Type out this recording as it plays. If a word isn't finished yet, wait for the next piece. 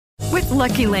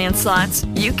Lucky Land Slots,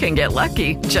 you can get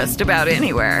lucky just about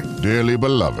anywhere. Dearly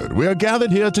beloved, we are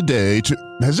gathered here today to...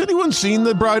 Has anyone seen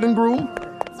the bride and groom?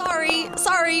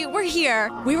 Sorry, we're here.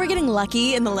 We were getting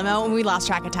lucky in the limo and we lost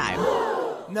track of time.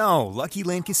 No, Lucky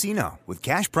Land Casino, with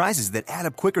cash prizes that add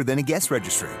up quicker than a guest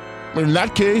registry. In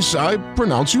that case, I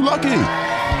pronounce you lucky.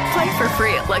 Play for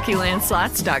free at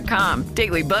LuckyLandSlots.com.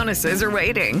 Daily bonuses are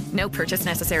waiting. No purchase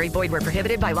necessary. Void where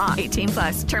prohibited by law.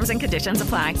 18+. Terms and conditions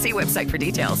apply. See website for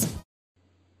details.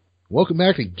 Welcome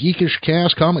back to Geekish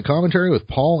Cast Comic Commentary with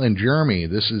Paul and Jeremy.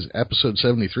 This is episode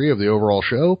 73 of the overall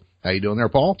show. How you doing there,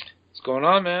 Paul? What's going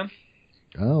on, man?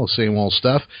 Oh, same old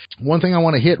stuff. One thing I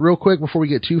want to hit real quick before we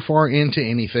get too far into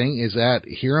anything is that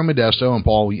here in Modesto, and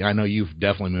Paul, I know you've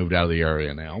definitely moved out of the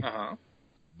area now. Uh-huh.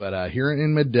 But here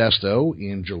in Modesto,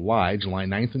 in July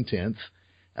 9th and 10th,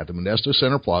 at the Modesto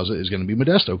Center Plaza is going to be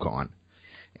ModestoCon.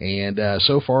 And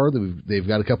so far, they've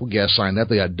got a couple guests signed up.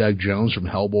 They got Doug Jones from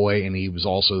Hellboy, and he was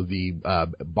also the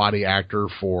body actor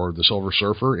for the Silver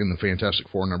Surfer in the Fantastic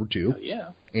Four #2.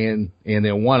 Yeah. And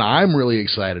then one I'm really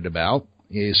excited about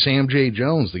is Sam J.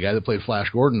 Jones, the guy that played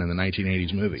Flash Gordon in the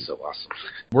 1980s movie. So awesome.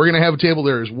 We're going to have a table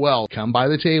there as well. Come by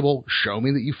the table. Show me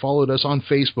that you followed us on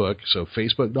Facebook. So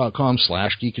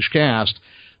facebook.com/geekishcast.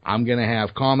 I'm going to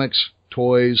have comics,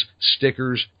 toys,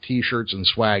 stickers, T-shirts, and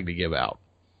swag to give out.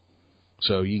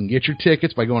 So you can get your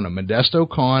tickets by going to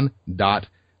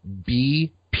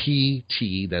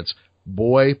modestocon.bpt. That's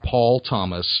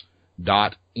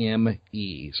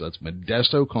boypaulthomas.me. So that's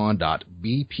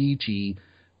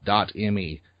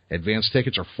modestocon.bpt.me. Advanced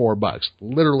tickets are $4.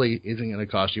 Literally isn't going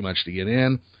to cost you much to get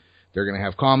in. They're going to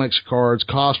have comics, cards,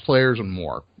 cosplayers, and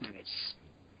more.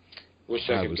 Wish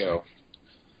I could go.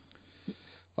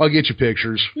 I'll get you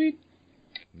pictures. Sweet.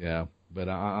 Yeah, but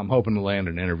I'm hoping to land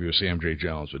an interview with Sam J.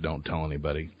 Jones, but don't tell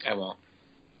anybody. I won't.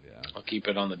 Yeah. I'll keep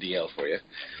it on the DL for you.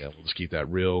 Yeah, we'll just keep that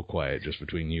real quiet, just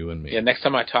between you and me. Yeah, next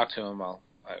time I talk to him, I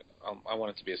want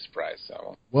it to be a surprise. So I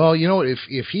won't. Well, you know what?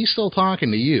 If he's still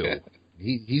talking to you...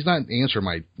 He's not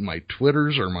answering my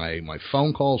Twitters or my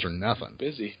phone calls or nothing.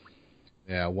 Busy.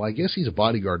 Yeah, well, I guess he's a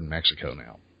bodyguard in Mexico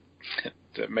now.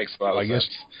 That makes a lot of sense.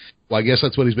 I guess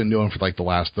that's what he's been doing for like the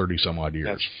last 30-some-odd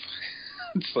years.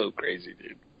 That's so crazy,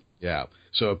 dude. Yeah.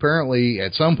 So apparently,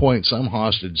 at some point, some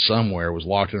hostage somewhere was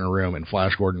locked in a room, and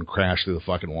Flash Gordon crashed through the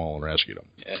fucking wall and rescued him.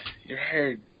 Yeah, you're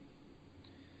hired.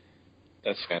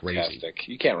 That's fantastic.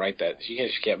 Crazy. You can't write that. You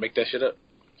can't make that shit up.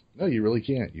 No, you really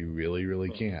can't. You really, really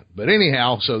can't. But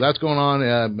anyhow, so that's going on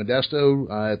at Modesto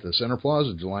at the Center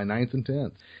Plaza, July 9th and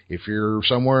 10th. If you're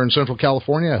somewhere in Central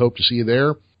California, I hope to see you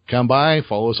there. Come by,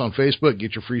 follow us on Facebook,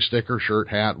 get your free sticker, shirt,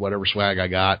 hat, whatever swag I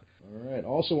got. All right.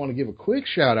 Also want to give a quick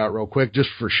shout-out real quick,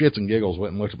 just for shits and giggles.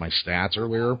 Went and looked at my stats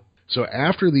earlier. So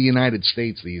after the United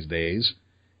States these days,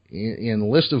 in the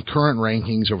list of current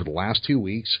rankings over the last 2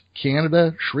 weeks,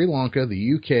 Canada, Sri Lanka,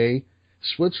 the UK,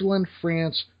 Switzerland,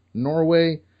 France,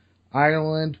 Norway,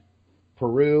 Ireland,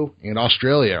 Peru, and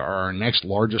Australia are our next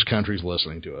largest countries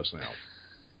listening to us now.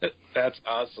 That's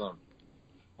awesome.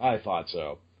 I thought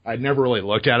so. I'd never really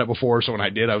looked at it before, so when I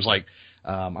did, I was like,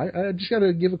 I just got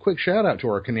to give a quick shout-out to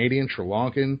our Canadian, Sri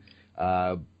Lankan,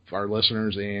 our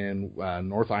listeners in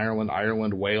North Ireland,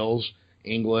 Ireland, Wales,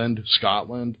 England,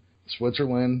 Scotland,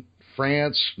 Switzerland,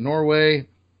 France, Norway,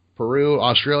 Peru,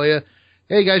 Australia.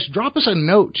 Hey, guys, drop us a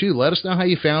note, too. Let us know how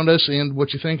you found us and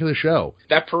what you think of the show.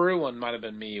 That Peru one might have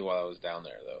been me while I was down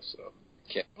there, though. So,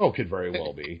 yeah. Oh, could very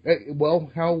well be. Well,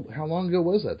 how long ago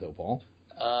was that, though, Paul?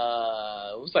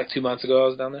 It was like 2 months ago I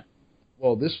was down there.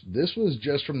 Well, this was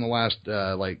just from the last,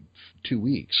 2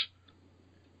 weeks.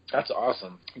 That's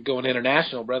awesome. Going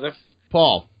international, brother.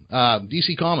 Paul,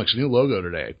 DC Comics, new logo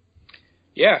today.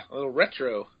 Yeah, a little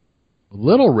retro. A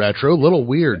little retro, a little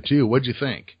weird, too. What'd you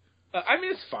think? I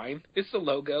mean, it's fine. It's the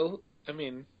logo. I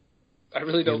mean, I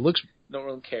really don't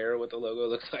really care what the logo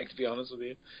looks like, to be honest with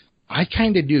you. I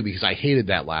kind of do, because I hated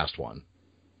that last one.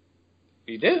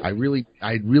 You did? I really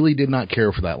did not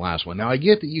care for that last one. Now, I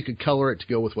get that you could color it to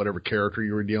go with whatever character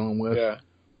you were dealing with. Yeah.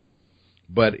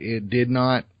 But it did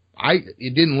not...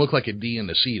 It didn't look like a D and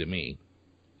a C to me.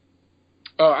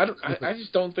 Oh, I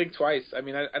just don't think twice. I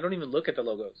mean, I don't even look at the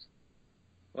logos.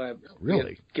 When I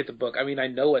get the book. I mean, I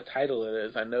know what title it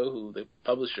is. I know who the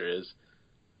publisher is.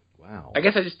 Wow. I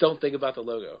guess I just don't think about the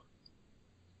logo.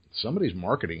 Somebody's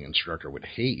marketing instructor would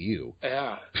hate you.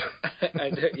 Yeah.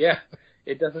 Yeah.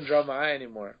 It doesn't draw my eye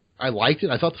anymore. I liked it.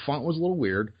 I thought the font was a little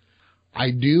weird.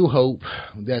 I do hope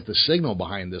that the signal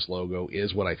behind this logo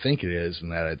is what I think it is,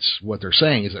 and that it's what they're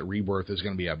saying is that Rebirth is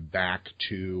going to be a back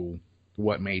to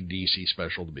what made DC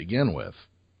special to begin with.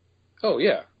 Oh,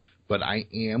 yeah. But I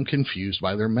am confused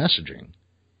by their messaging.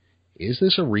 Is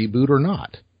this a reboot or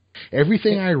not?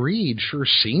 Everything I read sure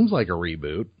seems like a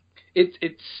reboot.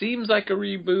 It seems like a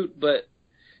reboot, but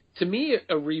to me,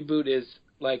 a reboot is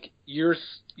like you're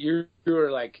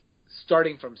like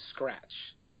starting from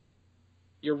scratch.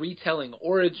 You're retelling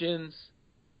origins.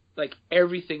 Like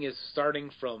everything is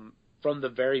starting from the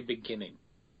very beginning.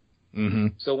 Mm-hmm.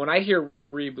 So when I hear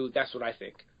reboot, that's what I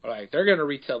think. Like they're going to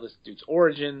retell this dude's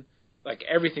origin. Like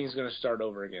everything's going to start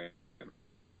over again.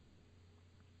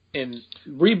 And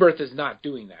Rebirth is not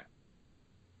doing that.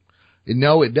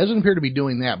 No, it doesn't appear to be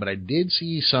doing that, but I did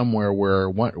see somewhere where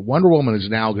Wonder Woman is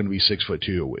now going to be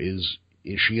 6'2". Is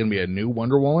she going to be a new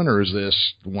Wonder Woman, or is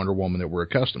this the Wonder Woman that we're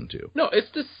accustomed to? No,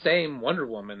 it's the same Wonder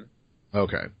Woman.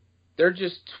 Okay. They're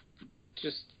just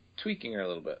tweaking her a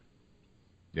little bit.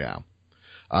 Yeah.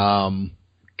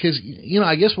 Because,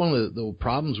 I guess one of the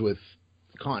problems with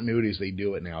continuity as they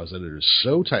do it now is that it is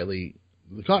so tightly,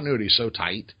 the continuity is so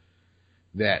tight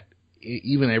that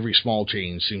even every small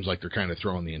change seems like they're kind of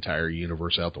throwing the entire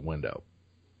universe out the window.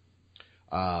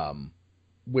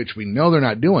 Which we know they're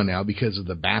not doing now because of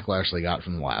the backlash they got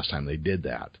from the last time they did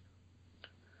that.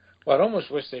 Well, I'd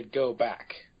almost wish they'd go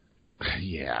back.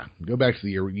 Yeah, go back to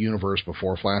the universe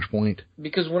before Flashpoint.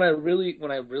 Because when I really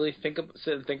sit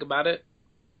and think about it,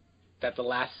 that the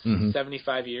last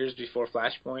 75 years before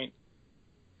Flashpoint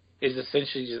is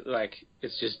essentially just like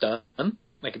it's just done.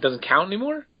 Like it doesn't count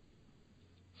anymore.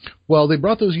 Well, they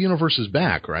brought those universes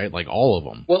back, right? Like all of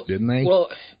them, didn't they? Well,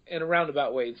 in a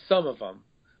roundabout way, some of them.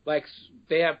 Like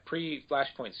they have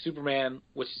pre-Flashpoint Superman,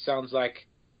 which sounds like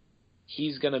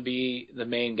he's going to be the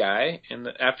main guy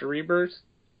after Rebirth.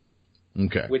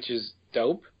 Okay. Which is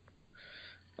dope.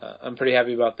 I'm pretty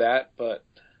happy about that, but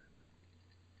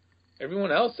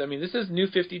everyone else, I mean, this is New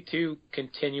 52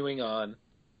 continuing on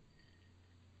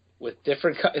with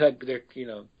different, like they're,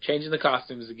 changing the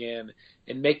costumes again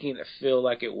and making it feel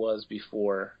like it was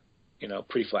before,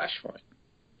 pre-Flashpoint.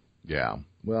 Yeah.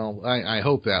 Well, I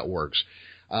hope that works.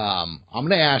 I'm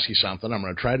going to ask you something. I'm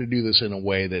going to try to do this in a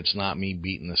way that's not me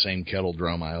beating the same kettle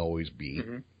drum I always beat.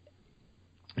 Mm-hmm.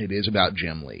 It is about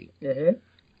Jim Lee.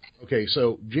 Mm-hmm. Okay,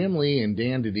 so Jim Lee and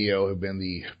Dan Didio have been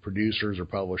the producers or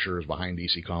publishers behind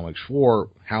DC Comics for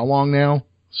how long now?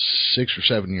 6 or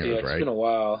 7 years, right? Yeah, it's been a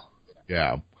while.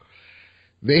 Yeah.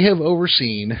 They have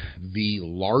overseen the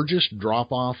largest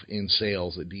drop-off in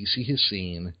sales that DC has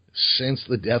seen since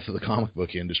the death of the comic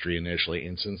book industry initially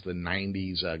and since the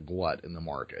 90s glut in the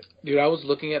market. Dude, I was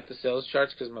looking at the sales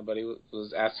charts because my buddy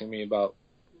was asking me about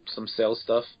some sales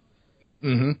stuff.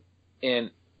 Mm-hmm.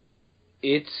 And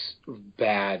it's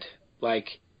bad.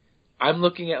 Like, I'm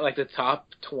looking at, like, the top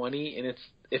 20, and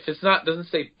if it's not, doesn't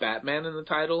say Batman in the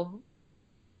title,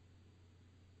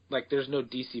 like, there's no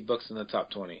DC books in the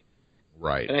top 20.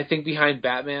 Right. And I think behind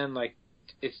Batman, like,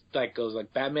 it's, like, goes,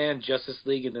 like, Batman, Justice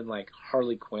League, and then, like,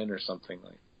 Harley Quinn or something.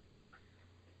 Like,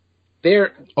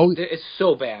 it's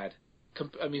so bad.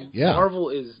 I mean, yeah. Marvel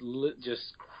is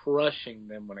just crushing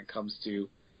them when it comes to,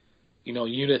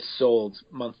 units sold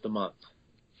month to month.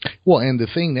 Well, and the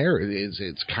thing there is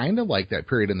it's kind of like that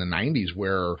period in the 90s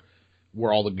where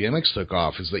all the gimmicks took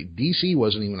off is that DC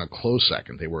wasn't even a close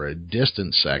second. They were a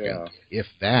distant second, if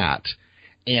that.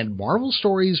 And Marvel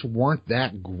stories weren't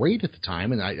that great at the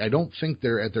time, and I don't think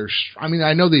they're at their... I mean,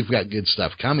 I know they've got good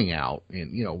stuff coming out,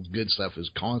 and, good stuff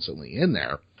is constantly in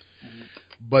there. Mm-hmm.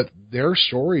 But their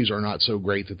stories are not so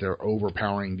great that they're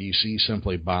overpowering DC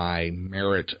simply by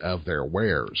merit of their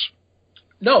wares.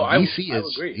 No, I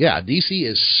agree. Yeah, DC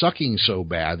is sucking so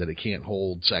bad that it can't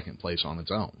hold second place on its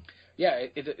own. Yeah,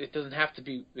 it doesn't have to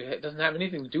be. It doesn't have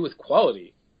anything to do with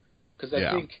quality, because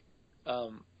I think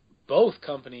both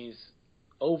companies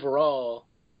overall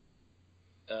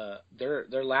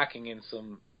they're lacking in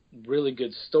some really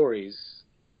good stories.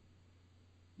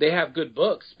 They have good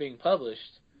books being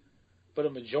published, but a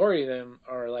majority of them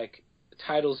are like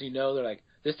titles. They're like,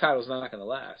 this title's not going to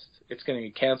last. It's going to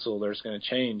get canceled, or it's going to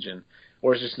change,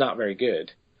 or it's just not very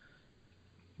good.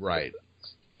 Right.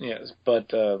 Yes, but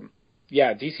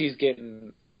DC's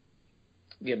getting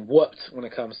whooped when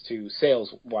it comes to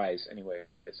sales wise. Anyway,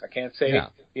 I can't say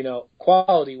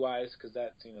quality wise because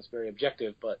that's it's very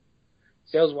objective, but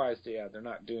sales wise, they're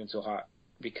not doing so hot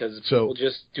because people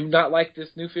just do not like this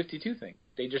New 52 thing.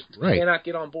 They just cannot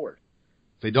get on board.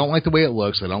 They don't like the way it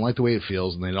looks. They don't like the way it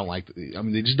feels, and they don't like.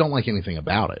 They just don't like anything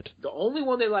about it. The only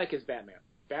one they like is Batman.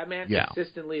 Batman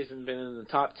consistently hasn't been in the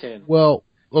top 10. Well,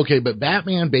 okay, but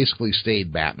Batman basically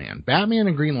stayed Batman. Batman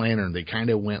and Green Lantern, they kind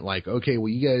of went like, okay, well,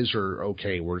 you guys are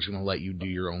okay. We're just going to let you do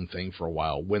your own thing for a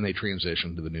while when they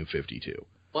transitioned to the New 52.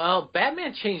 Well,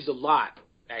 Batman changed a lot,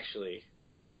 actually.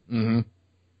 Mm-hmm.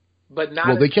 But not.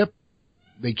 Well,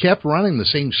 they kept running the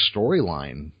same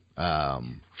storyline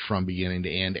from beginning to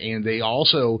end. And they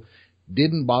also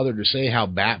didn't bother to say how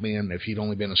Batman, if he'd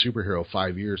only been a superhero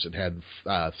 5 years, had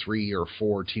 3 or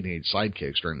 4 teenage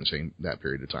sidekicks during that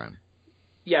period of time.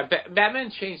 Yeah,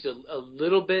 Batman changed a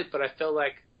little bit, but I felt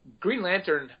like Green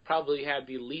Lantern probably had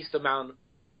the least amount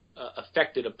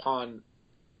affected upon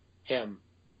him.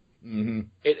 Mm-hmm.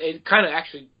 It kind of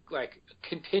actually like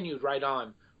continued right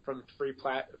on from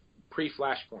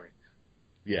pre-Flashpoint.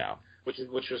 Yeah, which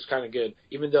was kind of good,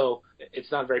 even though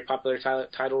it's not a very popular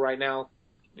title right now.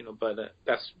 But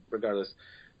that's regardless.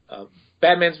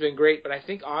 Batman's been great, but I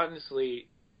think honestly,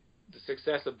 the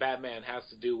success of Batman has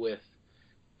to do with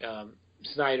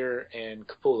Snyder and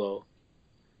Capullo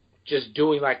just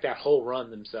doing like that whole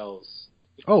run themselves.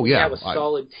 Oh yeah, they have a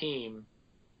solid team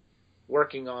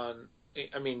working on.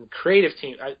 I mean, creative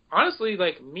team. Honestly,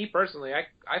 like me personally, I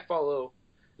follow.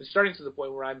 It's starting to the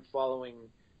point where I'm following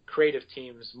creative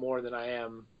teams more than I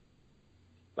am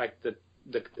like the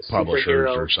publishers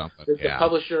superhero or something. The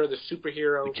publisher, the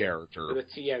superhero, the character,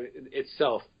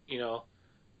 itself.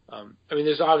 I mean,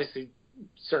 there's obviously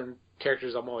certain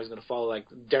characters I'm always going to follow, like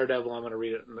Daredevil. I'm going to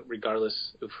read it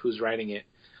regardless of who's writing it.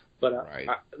 But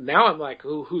now I'm like,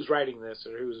 who's writing this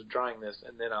or who's drawing this,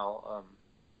 and then I'll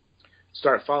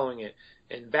start following it.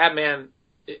 And Batman,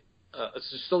 it's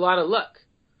just a lot of luck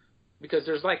because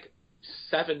there's like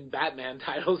 7 Batman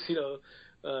titles,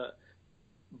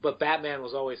 but Batman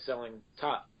was always selling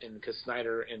top, and because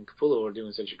Snyder and Capullo were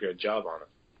doing such a good job on it.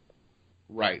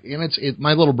 Right, and it's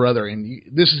my little brother, and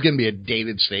this is going to be a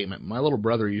dated statement. My little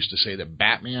brother used to say that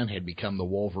Batman had become the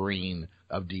Wolverine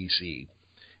of DC.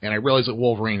 And I realize that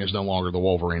Wolverine is no longer the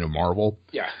Wolverine of Marvel.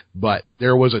 Yeah. But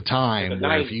there was a time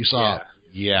where if you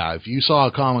saw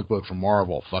a comic book from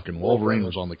Marvel, fucking Wolverine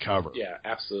was on the cover. Yeah,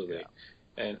 absolutely.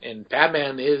 Yeah. And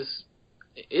Batman is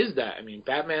that. I mean,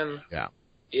 Batman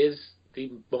is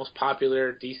the most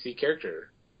popular DC character.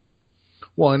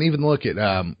 Well, and even look at,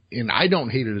 and I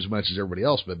don't hate it as much as everybody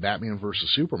else, but Batman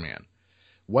versus Superman.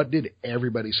 What did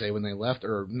everybody say when they left?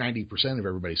 Or 90% of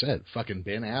everybody said, fucking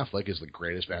Ben Affleck is the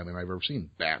greatest Batman I've ever seen.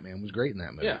 Batman was great in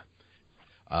that movie.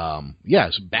 Yeah.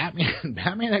 So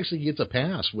Batman actually gets a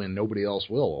pass when nobody else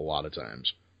will a lot of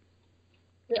times.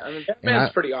 Yeah, I mean,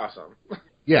 Batman's pretty awesome.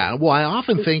 Yeah, well, I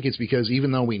often think it's because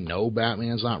even though we know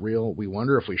Batman's not real, we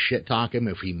wonder if we shit-talk him,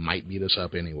 if he might beat us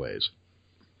up anyways.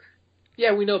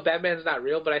 Yeah, we know Batman's not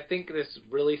real, but I think this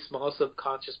really small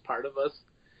subconscious part of us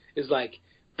is like,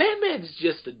 Batman's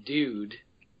just a dude.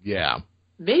 Yeah.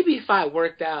 Maybe if I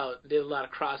worked out, did a lot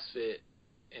of CrossFit.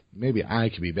 Maybe I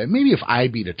could be Batman. Maybe if I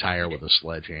beat a tire with a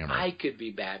sledgehammer. I could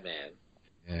be Batman.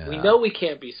 Yeah. We know we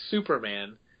can't be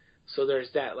Superman, so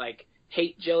there's that, like,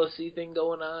 hate, jealousy thing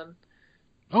going on.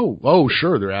 Oh,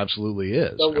 sure, there absolutely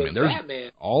is. So I mean, there's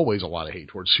Batman, always a lot of hate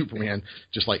towards Superman.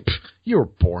 Just like, you were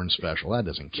born special. That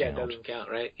doesn't count. Yeah, it doesn't count,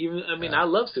 right? I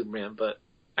love Superman, but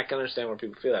I can understand where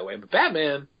people feel that way. But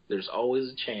Batman, there's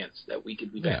always a chance that we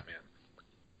could be Batman.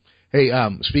 Hey,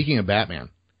 speaking of Batman,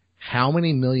 how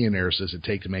many millionaires does it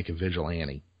take to make a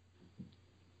vigilante?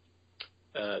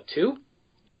 2?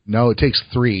 No, it takes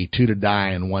 3. 2 to die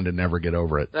and 1 to never get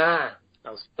over it.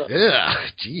 Yeah,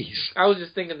 jeez. I was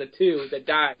just thinking the 2 that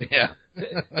died. Yeah.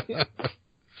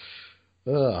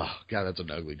 Oh, God, that's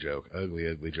an ugly joke.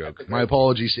 Ugly joke. My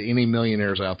apologies to any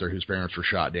millionaires out there whose parents were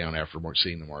shot down after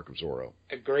seeing the Mark of Zorro.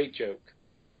 A great joke.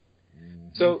 Mm-hmm.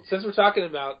 So, since we're talking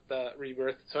about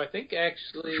Rebirth, so I think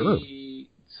actually,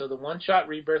 So the one-shot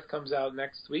Rebirth comes out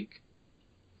next week?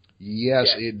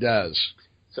 Yes, it does.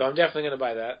 So I'm definitely going to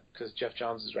buy that, because Jeff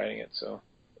Johns is writing it, so...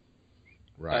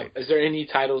 Right. Is there any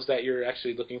titles that you're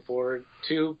actually looking forward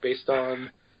to based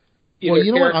on either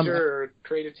character or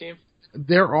creative team?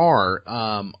 There are.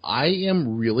 I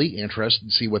am really interested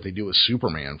to see what they do with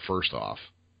Superman, first off.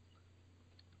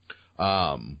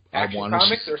 Action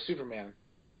Comics or Superman?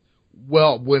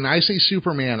 Well, when I say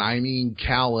Superman, I mean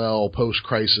Kal-El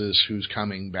post-Crisis, who's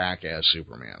coming back as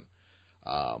Superman.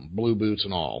 Blue boots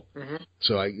and all. Mm-hmm.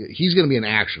 So he's going to be in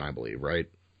action, I believe, right?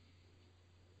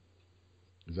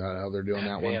 Is that how they're doing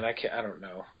that one? Man, I don't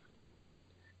know.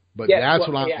 But that's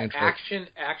what I'm interested in.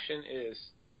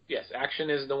 Action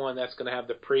is the one that's going to have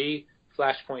the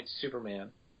pre-Flashpoint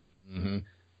Superman. Mm-hmm.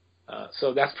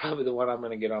 So that's probably the one I'm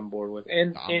going to get on board with.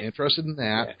 And I'm interested in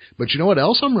that. Yeah. But you know what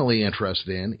else I'm really interested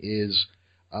in is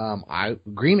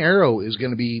Green Arrow is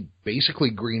going to be basically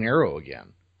Green Arrow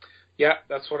again. Yeah,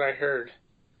 that's what I heard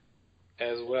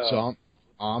as well. So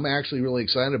I'm actually really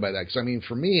excited by that because, I mean,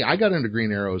 for me, I got into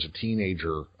Green Arrow as a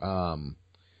teenager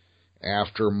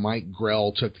after Mike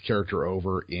Grell took the character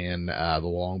over in the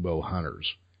Longbow Hunters.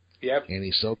 Yep. And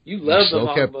you love the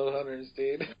Longbow Hunters,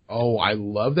 dude. Oh, I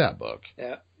love that book.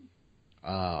 Yeah.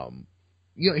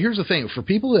 Here's the thing. For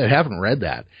people that haven't read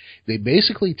that, they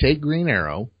basically take Green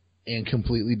Arrow and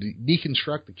completely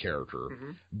deconstruct the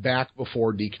character back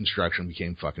before deconstruction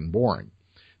became fucking boring.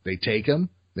 They take him,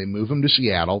 they move him to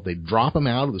Seattle, they drop him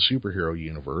out of the superhero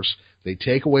universe, they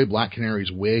take away Black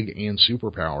Canary's wig and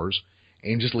superpowers,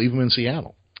 and just leave him in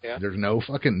Seattle. Yeah. There's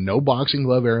no boxing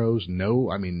glove arrows,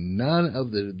 none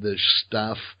of the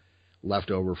stuff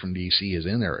left over from DC is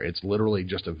in there. It's literally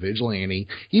just a vigilante.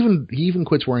 He even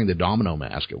quits wearing the domino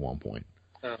mask at one point.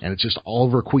 Oh. And it's just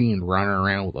Oliver Queen running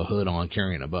around with a hood on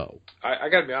carrying a bow. I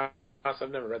gotta be honest, I've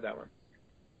never read that one.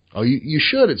 Oh, you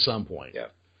should at some point. Yeah.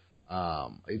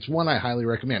 It's one I highly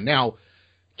recommend. Now,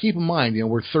 keep in mind,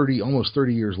 we're almost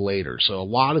 30 years later, so a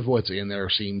lot of what's in there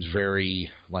seems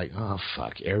very like, oh,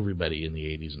 fuck, everybody in the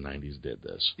 80s and 90s did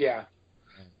this. Yeah.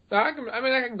 No, I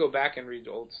can go back and read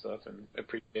old stuff and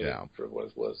appreciate it for what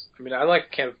it was. I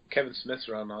like Kevin Smith's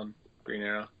run on Green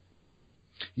Arrow.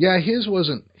 Yeah, his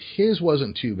wasn't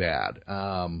too bad.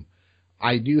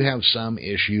 I do have some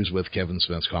issues with Kevin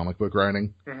Smith's comic book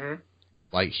writing. Mm-hmm.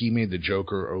 Like, he made the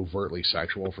Joker overtly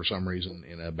sexual for some reason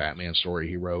in a Batman story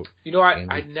he wrote.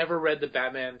 I never read the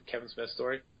Batman Kevin Smith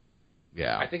story.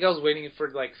 Yeah. I think I was waiting for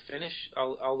it to finish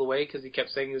all the way because he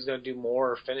kept saying he was going to do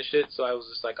more or finish it. So I was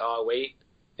just like, oh, I'll wait.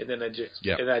 And then I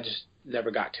just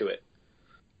never got to it.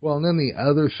 Well, and then the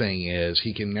other thing is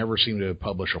he can never seem to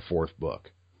publish a fourth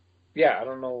book. Yeah, I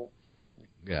don't know.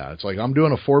 Yeah, it's like, I'm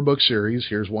doing a 4-book series.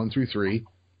 Here's 1 through 3.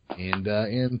 And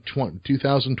in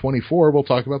 2024, we'll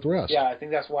talk about the rest. Yeah, I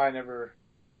think that's why I never...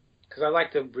 Because I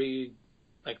like to read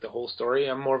the whole story.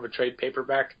 I'm more of a trade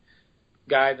paperback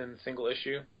guy than single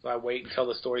issue. So I wait until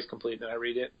the story's complete and then I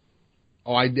read it.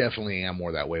 Oh, I definitely am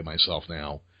more that way myself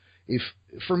now.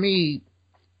 For me,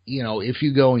 if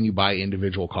you go and you buy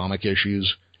individual comic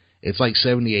issues, it's like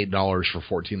 $78 for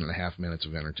 14 and a half minutes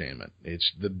of entertainment.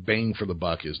 It's the bang for the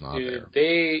buck is not there.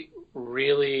 They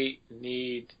really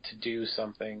need to do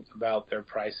something about their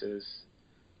prices.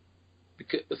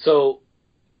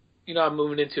 I'm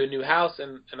moving into a new house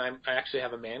and I actually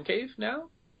have a man cave now.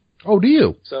 Oh, do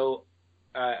you? So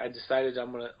I decided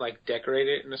I'm going to decorate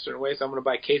it in a certain way. So I'm going to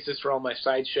buy cases for all my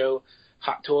sideshow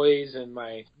hot toys and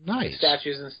my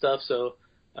statues and stuff. So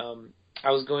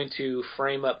I was going to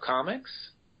frame up comics.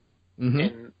 Mm-hmm.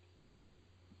 And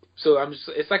so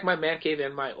it's like my man cave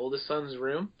and my oldest son's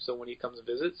room. So when he comes and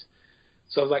visits,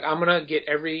 so I was like, I'm going to get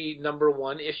every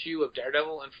 #1 issue of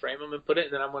Daredevil and frame them and put it.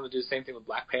 And then I'm going to do the same thing with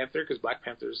Black Panther because Black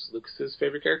Panther is Lucas's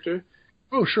favorite character.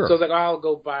 Oh, sure. So I was like, I'll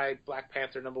go buy Black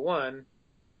Panther #1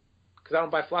 because I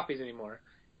don't buy floppies anymore.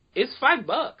 It's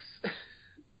 $5.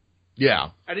 Yeah.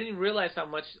 I didn't even realize how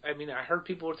much. I heard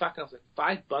people were talking. I was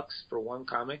like, $5 for one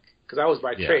comic because I always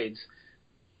buy trades.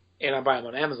 And I buy them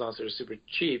on Amazon, so they're super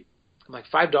cheap. I'm like,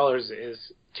 $5 is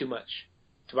too much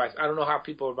to buy. I don't know how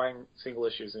people are buying single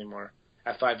issues anymore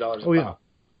at $5 a pop. Yeah.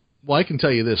 Well, I can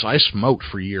tell you this. I smoked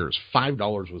for years.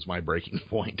 $5 was my breaking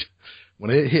point.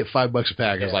 When it hit $5 a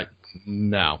pack, I was like,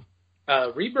 no.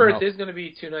 Rebirth is going to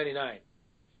be $2.99.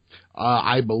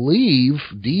 I believe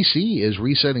DC is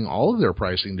resetting all of their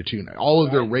pricing to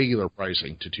their regular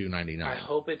pricing to $2.99. I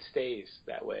hope it stays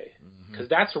that way because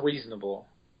that's reasonable.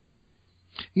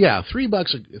 Yeah,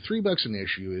 $3 an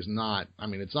issue is not.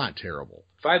 It's not terrible.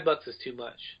 $5 is too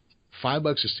much.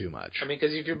 $5 is too much.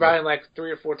 Because if you're buying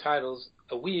 3 or 4 titles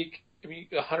a week,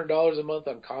 $100 a month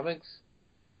on comics.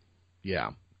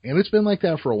 Yeah, and it's been like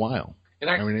that for a while. And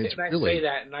I say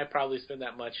that, and I probably spend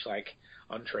that much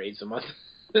on trades a month.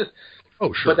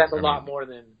 Oh, sure. But that's a lot more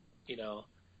than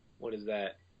what is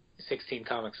that? 16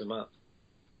 comics a month.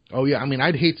 Oh, yeah.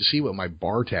 I'd hate to see what my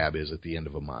bar tab is at the end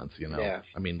of a month, Yeah.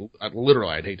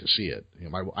 Literally, I'd hate to see it.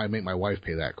 I make my wife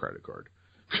pay that credit card.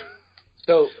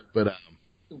 So, but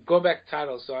going back to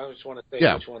titles, so I just want to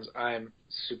say which ones I'm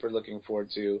super looking forward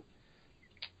to.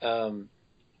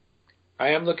 I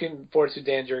am looking forward to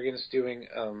Dan Jurgens doing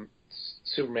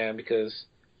Superman because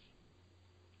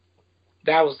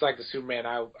that was the Superman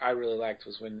I really liked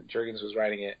was when Jurgens was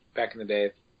writing it back in the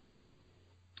day.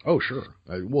 Oh, sure.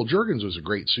 Well, Jurgens was a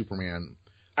great Superman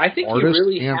I think he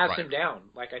really has him down.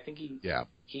 I think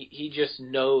he just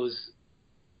knows.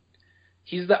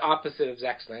 He's the opposite of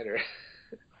Zack Snyder.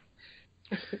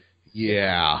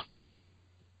 Yeah.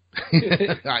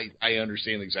 I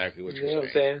understand exactly what you're saying. You know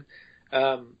what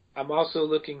I'm saying? I'm also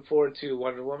looking forward to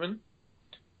Wonder Woman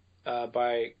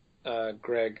by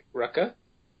Greg Rucka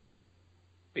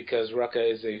because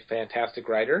Rucka is a fantastic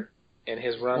writer, and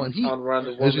his run on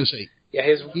Wonder Woman. I was going to say,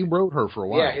 he wrote her for a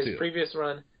while. Yeah, his previous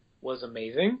run was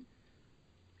amazing,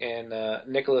 and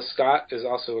Nicholas Scott is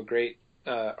also a great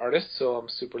artist, so I'm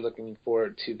super looking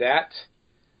forward to that.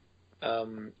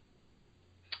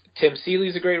 Tim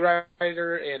Seeley's a great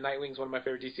writer, and Nightwing's one of my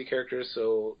favorite DC characters,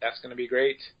 so that's going to be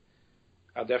great.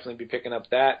 I'll definitely be picking up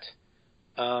that.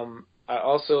 I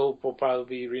also will probably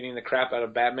be reading the crap out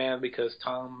of Batman because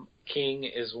Tom King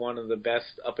is one of the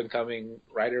best up-and-coming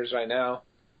writers right now.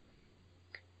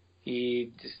 He's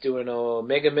doing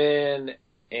Omega Man,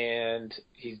 and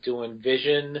he's doing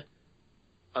Vision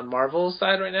on Marvel's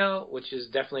side right now, which is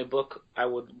definitely a book I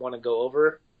would want to go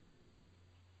over.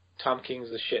 Tom King's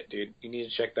the shit, dude. You need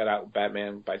to check that out,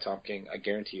 Batman by Tom King. I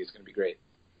guarantee it's going to be great.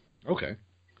 Okay.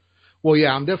 Well,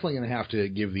 yeah, I'm definitely going to have to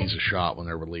give these a shot when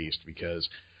they're released because...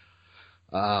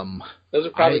 those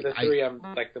are probably the three I'm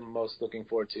like the most looking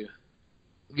forward to.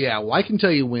 Yeah, well, I can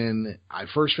tell you when I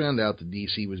first found out that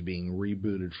DC was being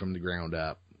rebooted from the ground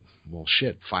up,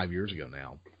 5 years ago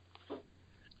now,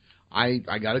 I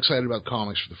got excited about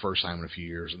comics for the first time in a few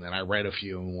years, and then I read a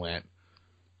few and went,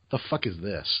 what the fuck is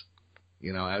this?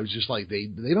 You know, I was just like, they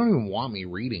don't even want me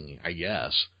reading, I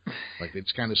guess. Like, they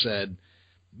just kind of said,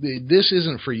 this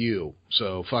isn't for you,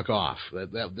 so fuck off.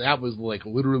 That was, like,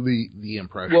 literally the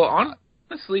impression. Well,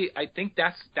 honestly, I think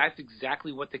that's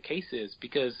exactly what the case is,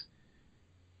 because,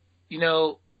 you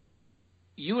know,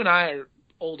 you and I are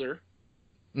older,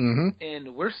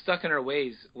 and we're stuck in our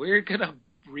ways. We're going to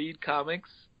read comics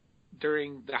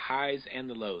during the highs and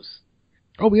the lows.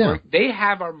 Oh, yeah. They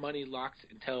have our money locked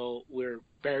until we're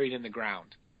buried in the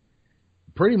ground.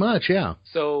 Pretty much, yeah.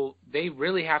 So they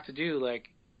really have to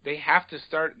they have to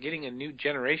start getting a new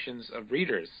generations of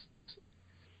readers.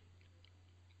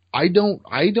 I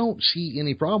don't see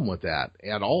any problem with that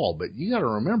at all, but you got to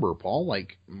remember, Paul,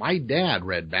 like, my dad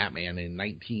read Batman in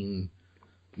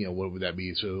what would that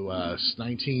be? So,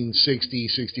 1960,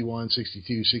 61,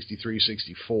 62, 63,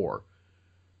 64.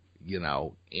 You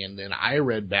know, and then I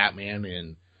read Batman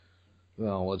in,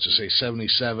 let's just say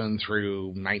 77 through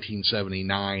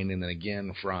 1979, and then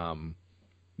again from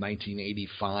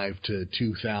 1985 to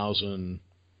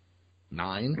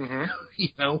 2009. You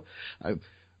know,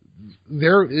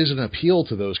 there is an appeal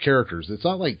to those characters. It's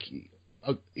not like,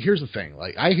 here's the thing,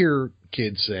 like, I hear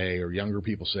kids say, or younger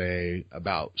people say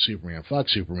about Superman, fuck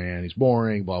Superman, he's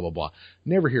boring, blah, blah, blah.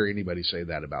 Never hear anybody say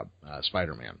that about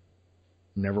Spider-Man.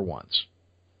 Never once.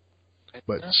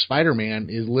 But Spider-Man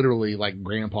is literally like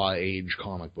grandpa-age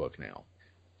comic book now.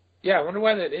 Yeah, I wonder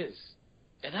why that is.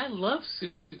 And I love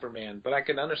Superman, but I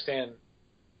can understand.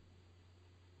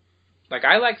 Like,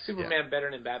 I like Superman better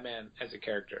than Batman as a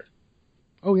character.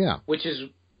 Oh, yeah. Which is,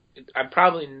 I'm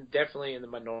probably definitely in the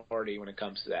minority when it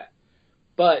comes to that.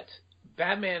 But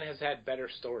Batman has had better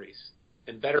stories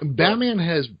and better. Batman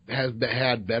has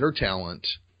had better talent,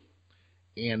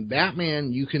 and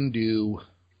Batman, you can do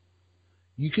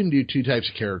two types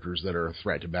of characters that are a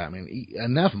threat to Batman.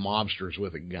 Enough mobsters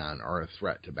with a gun are a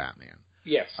threat to Batman.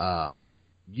 Yes.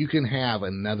 You can have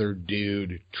another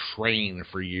dude train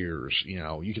for years. You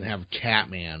know, you can have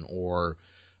Catman or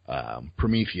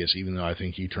Prometheus, even though I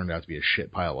think he turned out to be a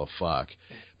shit pile of fuck.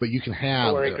 But you can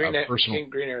have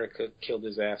Green Arrow killed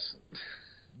his ass.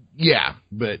 Yeah,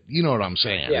 but you know what I'm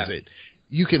saying. Yeah. Is that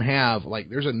you can have, like,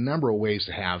 there's a number of ways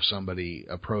to have somebody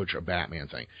approach a Batman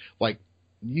thing. Like,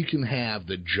 you can have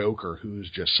the Joker, who's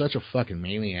just such a fucking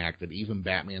maniac that even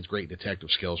Batman's great detective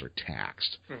skills are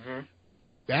taxed.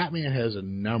 Batman has a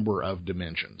number of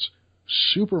dimensions.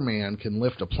 Superman can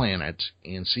lift a planet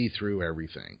and see through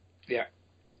everything. Yeah.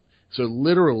 So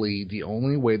literally, the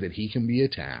only way that he can be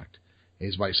attacked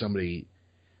is by somebody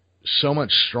so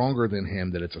much stronger than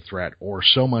him that it's a threat, or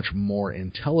so much more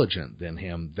intelligent than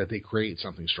him that they create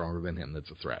something stronger than him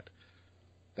that's a threat.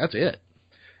 That's it.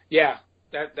 Yeah,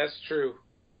 that's true.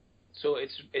 So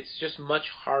it's just much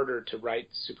harder to write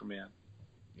Superman.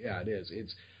 Yeah, it is.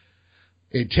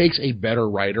 It takes a better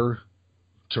writer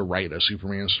to write a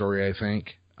Superman story, I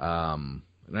think.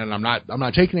 And I'm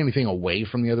not taking anything away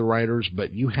from the other writers,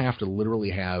 but you have to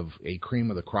literally have a cream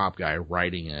of the crop guy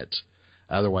writing it.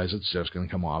 Otherwise, it's just going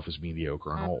to come off as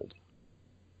mediocre and old.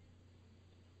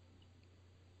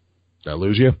 Did I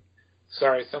lose you?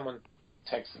 Sorry, someone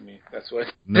texted me. That's what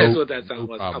that sound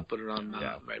was. I'll put it on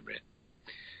vibrate.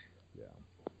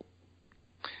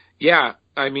 Yeah,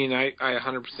 I mean, I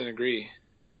 100% agree.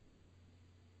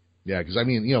 Yeah, because, I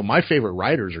mean, you know, my favorite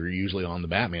writers are usually on the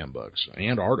Batman books,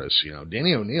 and artists. You know,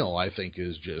 Denny O'Neil, I think,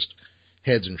 is just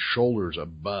heads and shoulders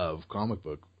above comic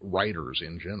book writers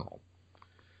in general.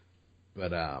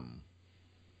 But,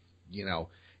 you know,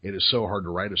 it is so hard to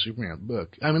write a Superman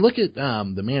book. I mean, look at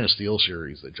the Man of Steel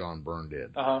series that John Byrne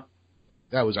did.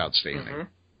 That was outstanding.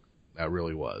 That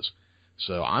really was.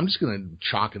 So I'm just going to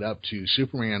chalk it up to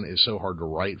Superman is so hard to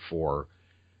write for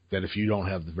that if you don't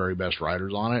have the very best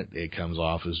writers on it, it comes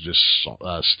off as just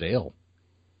stale.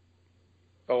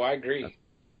 Oh, I agree.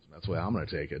 That's the way I'm going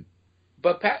to take it.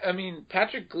 But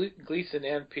Patrick Gleason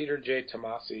and Peter J.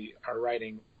 Tomasi are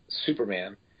writing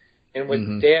Superman, and with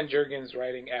Dan Jurgens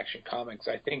writing Action Comics,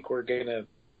 I think we're gonna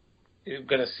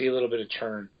see a little bit of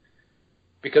churn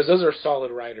because those are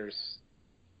solid writers.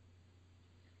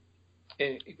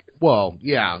 Well,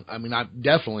 yeah, I mean, I'm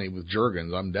definitely with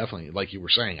Jurgens. I'm definitely, like you were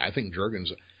saying, I think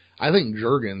Jurgens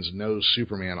knows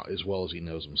Superman as well as he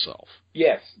knows himself.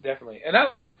 Yes, definitely, and I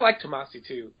like Tomasi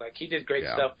too. Like he did great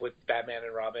stuff with Batman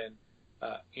and Robin.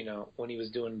 When he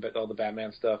was doing all the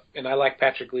Batman stuff. And I like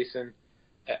Patrick Gleason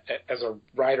as a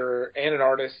writer and an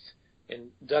artist.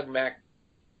 And Doug Mankey,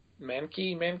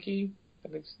 I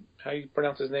think that's how you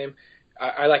pronounce his name.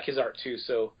 I like his art too.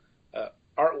 So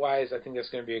art-wise, I think that's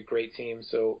going to be a great team.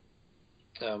 So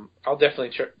I'll definitely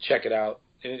check it out.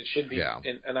 And it should be,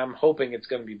 and I'm hoping it's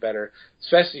going to be better,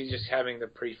 especially just having the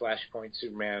pre-Flashpoint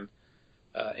Superman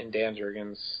and Dan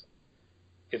Jurgens.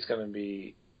 It's going to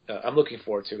be, I'm looking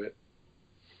forward to it.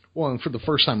 Well, and for the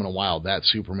first time in a while, that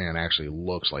Superman actually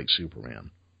looks like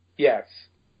Superman. Yes.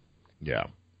 Yeah.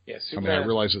 Yeah, Superman. I mean, I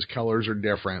realize his colors are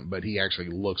different, but he actually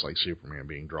looks like Superman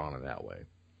being drawn in that way.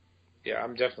 Yeah,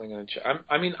 I'm definitely going to check.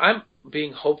 I'm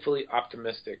being hopefully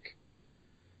optimistic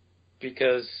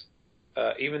because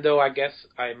even though I guess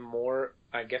I'm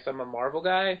a Marvel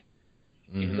guy,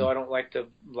 even though I don't like to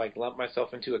lump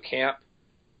myself into a camp,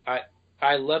 I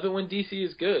love it when DC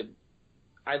is good.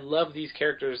 I love these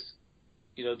characters,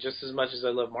 just as much as I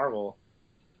love Marvel.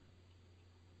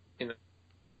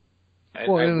 I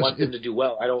want them to do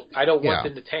well. I don't want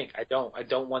them to tank. I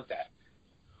don't want that.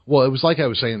 Well, it was like I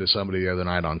was saying to somebody the other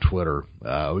night on Twitter.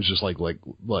 It was just like,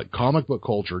 look, comic book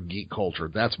culture, geek culture,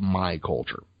 that's my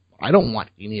culture. I don't want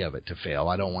any of it to fail.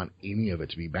 I don't want any of it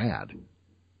to be bad.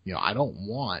 I don't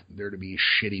want there to be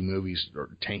shitty movies or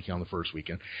tanking on the first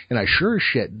weekend. And I sure as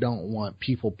shit don't want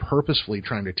people purposefully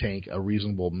trying to tank a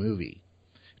reasonable movie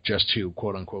just to,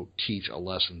 quote-unquote, teach a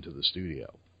lesson to the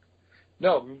studio.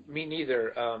 No, me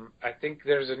neither. I think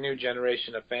there's a new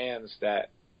generation of fans that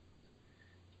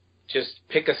just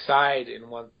pick a side and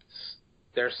want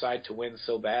their side to win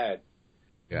so bad.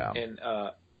 Yeah. And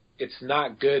it's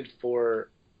not good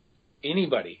for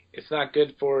anybody. It's not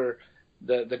good for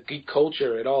the geek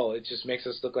culture at all. It just makes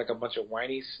us look like a bunch of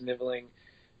whiny, sniveling,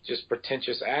 just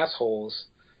pretentious assholes.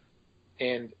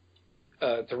 And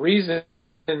the reason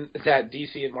that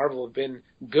DC and Marvel have been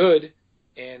good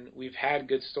and we've had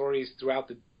good stories throughout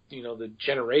the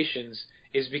generations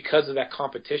is because of that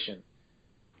competition.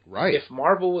 Right. If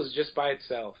Marvel was just by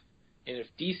itself and if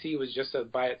DC was just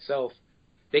by itself,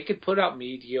 they could put out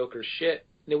mediocre shit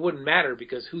and it wouldn't matter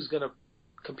because who's going to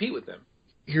compete with them?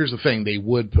 Here's the thing, they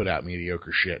would put out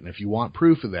mediocre shit, and if you want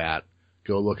proof of that,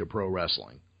 go look at pro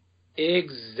wrestling.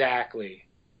 Exactly.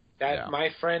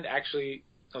 My friend actually,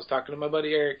 I was talking to my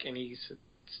buddy Eric, and he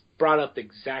brought up the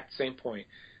exact same point,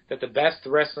 that the best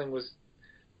time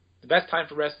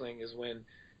for wrestling is when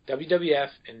WWF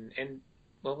and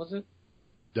what was it?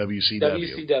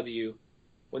 WCW,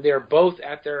 when they are both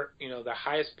at their, the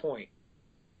highest point.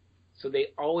 So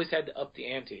they always had to up the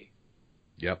ante.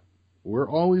 Yep. We're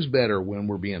always better when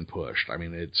we're being pushed. I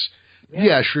mean, it's,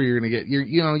 sure, you're going to get,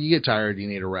 you get tired, you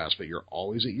need a rest, but you're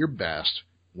always at your best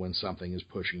when something is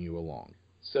pushing you along.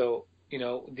 So,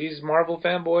 these Marvel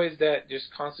fanboys that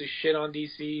just constantly shit on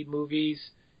DC movies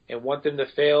and want them to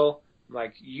fail,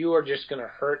 like, you are just going to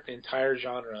hurt the entire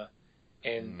genre.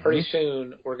 And pretty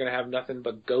soon, we're going to have nothing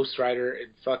but Ghost Rider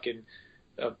and fucking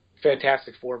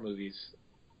Fantastic Four movies.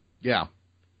 Yeah.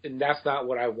 And that's not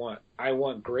what I want. I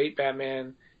want great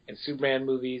Batman and Superman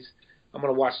movies. I'm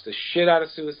going to watch the shit out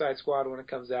of Suicide Squad when it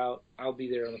comes out. I'll be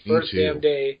there on the first damn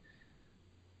day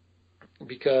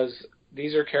because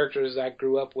these are characters I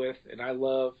grew up with and I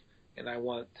love, and I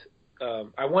want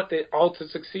it all to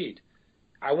succeed.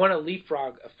 I want a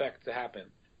leapfrog effect to happen.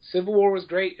 Civil War was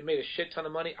great. It made a shit ton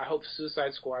of money. I hope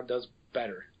Suicide Squad does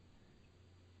better.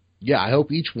 Yeah, I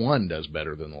hope each one does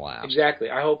better than the last. Exactly.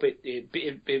 I hope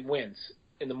it wins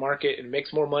in the market and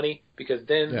makes more money because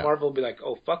then Marvel will be like,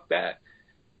 oh, fuck that.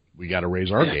 We got to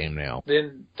raise our game now.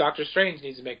 Then Doctor Strange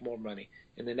needs to make more money.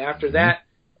 And then after that,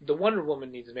 the Wonder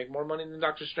Woman needs to make more money than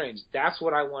Doctor Strange. That's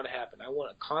what I want to happen. I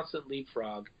want a constant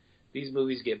leapfrog. These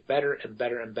movies get better and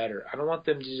better and better. I don't want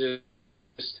them to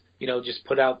just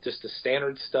put out just the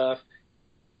standard stuff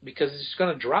because it's just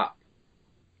going to drop.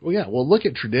 Well, yeah. Well, look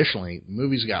at traditionally,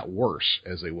 movies got worse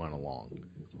as they went along.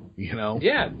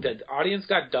 Yeah, the audience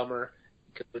got dumber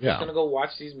because we're just going to go watch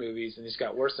these movies, and it's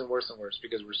got worse and worse and worse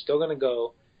because we're still going to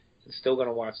go and still going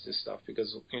to watch this stuff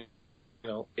because,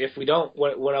 if we don't,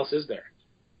 what else is there?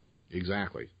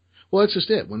 Exactly. Well, that's just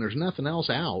it. When there's nothing else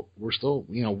out, we're still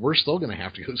going to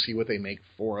have to go see what they make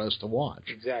for us to watch.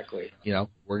 Exactly.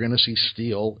 We're going to see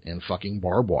steel and fucking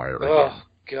barbed wire again. Oh,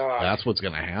 God. That's what's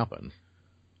going to happen.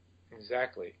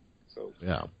 Exactly. So,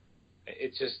 yeah.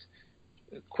 It's just,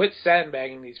 quit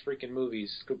sandbagging these freaking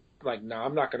movies. Like, no,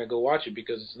 I'm not going to go watch it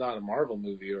because it's not a Marvel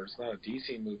movie or it's not a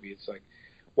DC movie. It's like,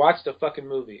 watch the fucking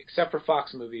movie. Except for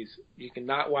Fox movies, you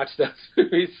cannot watch those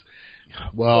movies.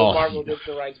 Well, so Marvel gets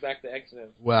the rights back to X-Men.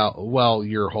 Well,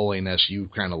 Your Holiness, you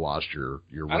kind of lost your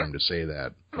room to say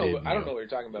that. I don't know what you're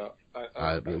talking about.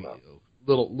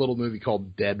 Little movie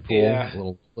called Deadpool. Yeah.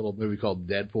 Little movie called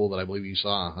Deadpool that I believe you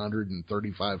saw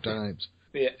 135 times.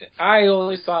 Yeah, I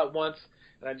only saw it once,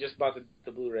 and I just bought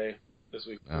the Blu-ray this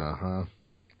week.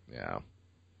 Yeah.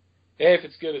 Hey, if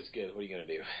it's good, it's good. What are you gonna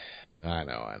do? I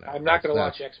know. I'm not gonna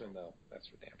watch X-Men though. That's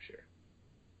for damn sure.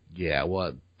 Yeah,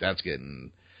 well,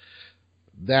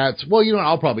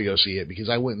 I'll probably go see it because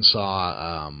I went and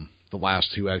saw the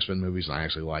last 2 X-Men movies and I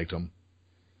actually liked them.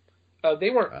 They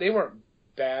weren't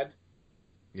bad.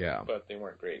 Yeah, but they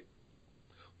weren't great.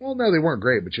 Well, no, they weren't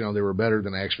great, but they were better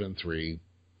than X-Men 3.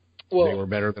 Well, they were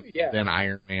better than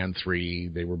Iron Man 3.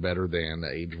 They were better than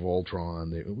Age of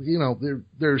Ultron.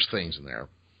 There's things in there.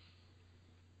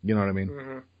 You know what I mean?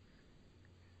 Mm-hmm.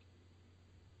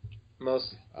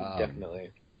 Most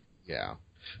definitely. Yeah.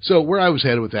 So where I was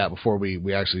headed with that before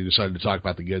we actually decided to talk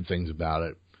about the good things about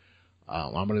it,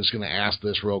 I'm just going to ask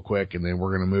this real quick, and then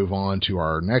we're going to move on to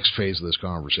our next phase of this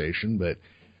conversation. But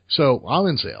so I'm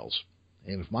in sales,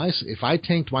 and if I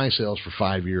tanked my sales for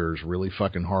 5 years really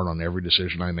fucking hard on every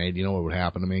decision I made, you know what would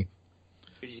happen to me?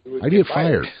 I'd get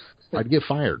fired. I'd get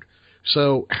fired.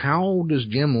 So how does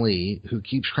Jim Lee, who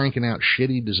keeps cranking out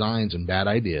shitty designs and bad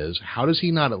ideas, how does he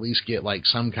not at least get like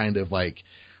some kind of like,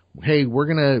 hey, we're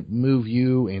going to move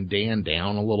you and Dan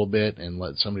down a little bit and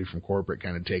let somebody from corporate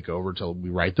kind of take over till we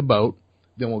right the boat.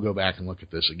 Then we'll go back and look at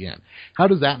this again. How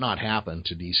does that not happen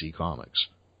to DC Comics?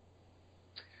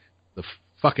 The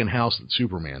fucking house that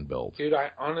Superman built. Dude,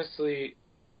 I honestly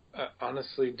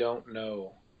don't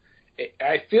know.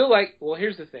 I feel like, well,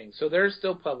 here's the thing. So there's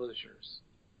still publishers.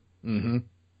 Mm-hmm.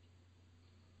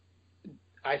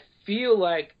 I feel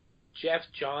like Jeff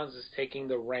Johns is taking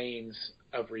the reins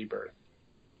of Rebirth.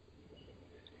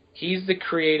 He's the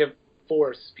creative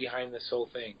force behind this whole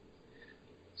thing.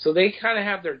 So they kind of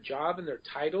have their job and their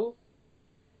title,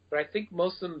 but I think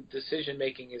most of the decision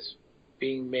making is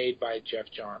being made by Jeff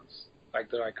Johns. Like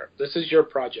they're like, this is your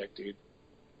project, dude.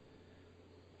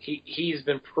 He's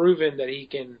been proven that he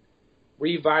can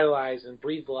revitalize and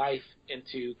breathe life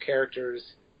into characters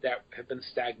that have been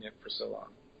stagnant for so long.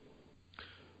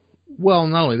 Well,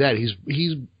 not only that,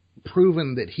 he's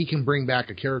proven that he can bring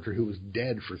back a character who was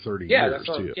dead for 30 years,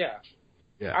 too.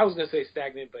 Yeah. I was going to say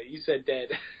stagnant, but you said dead.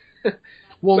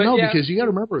 Well, but no, because you got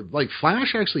to remember, like,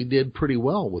 Flash actually did pretty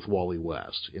well with Wally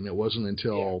West, and it wasn't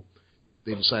until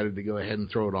they decided to go ahead and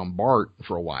throw it on Bart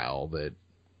for a while that,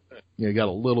 it got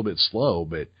a little bit slow.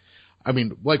 But, I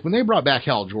mean, like, when they brought back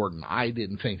Hal Jordan, I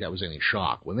didn't think that was any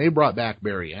shock. When they brought back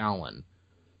Barry Allen,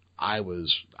 I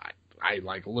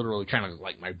like literally kind of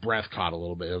like my breath caught a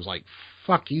little bit. It was like,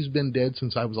 fuck, he's been dead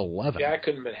since I was 11. Yeah, I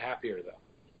couldn't have been happier though.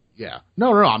 Yeah.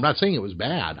 No, I'm not saying it was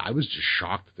bad. I was just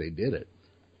shocked that they did it.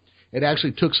 It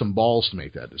actually took some balls to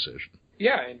make that decision.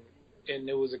 Yeah, and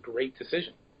it was a great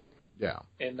decision. Yeah.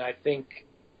 And I think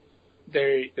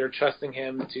they're trusting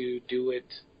him to do it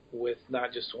with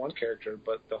not just one character,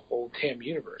 but the whole damn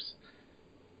universe.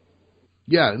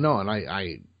 Yeah, no, and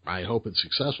I hope it's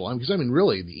successful. Because,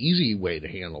 really, the easy way to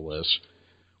handle this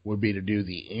would be to do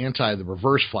the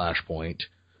reverse Flashpoint,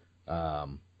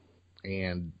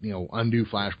 and, undo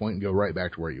Flashpoint and go right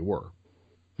back to where you were.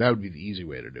 That would be the easy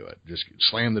way to do it. Just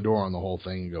slam the door on the whole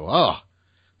thing and go, oh,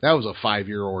 that was a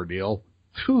 5-year ordeal.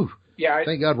 Whew. Yeah,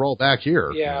 thank God we're all back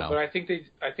here. Yeah, but I think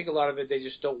a lot of it, they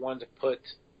just don't want to put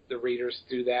the readers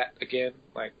through that again.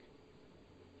 Like,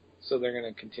 so they're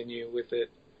going to continue with it.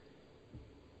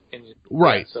 And,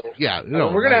 right. So, yeah.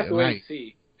 We're going to have to wait and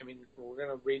see. We're going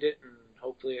to read it, and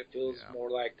hopefully it feels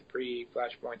more like the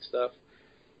pre-Flashpoint stuff.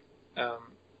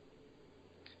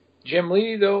 Jim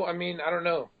Lee, though, I don't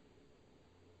know.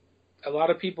 A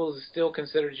lot of people still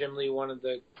consider Jim Lee one of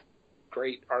the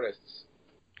great artists.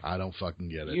 I don't fucking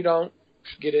get it. You don't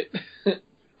get it.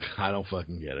 I don't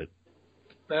fucking get it.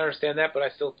 I understand that, but I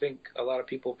still think a lot of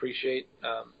people appreciate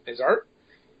his art.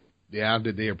 Yeah,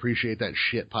 did they appreciate that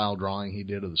shit pile drawing he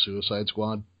did of the Suicide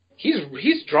Squad?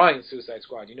 He's drawing Suicide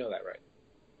Squad. You know that, right?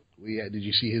 Yeah. Did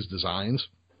you see his designs?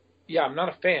 Yeah, I'm not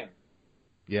a fan.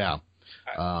 Yeah.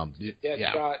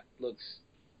 Deadshot looks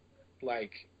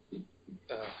like,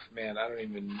 oh man, I don't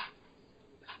even.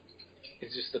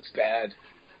 It just looks bad.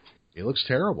 It looks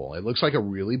terrible. It looks like a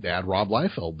really bad Rob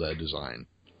Liefeld design.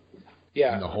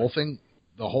 Yeah. And the whole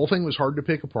thing was hard to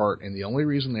pick apart, and the only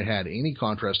reason it had any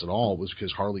contrast at all was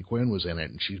because Harley Quinn was in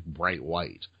it, and she's bright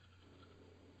white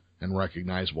and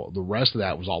recognizable. The rest of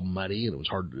that was all muddy, and it was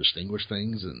hard to distinguish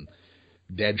things, and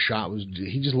Deadshot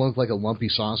he just looked like a lumpy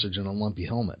sausage in a lumpy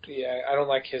helmet. Yeah, I don't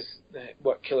like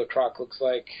what Killer Croc looks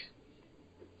like,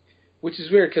 which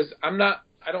is weird because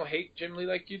I don't hate Jim Lee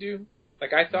like you do.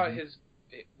 Like, I thought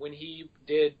when he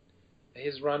did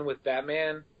his run with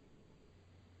Batman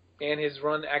and his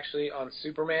run actually on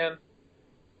Superman,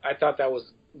 I thought that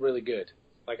was really good.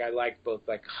 Like, I liked both.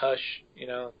 Like, Hush,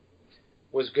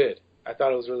 was good. I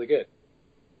thought it was really good.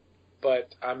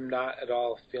 But I'm not at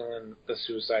all feeling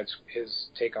his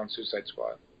take on Suicide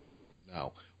Squad.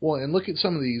 No. Well, and look at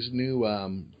some of these new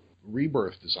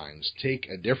Rebirth designs. Take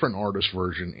a different artist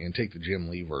version and take the Jim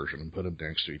Lee version and put them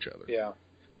next to each other. Yeah.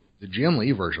 The Jim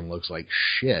Lee version looks like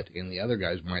shit, and the other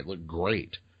guys might look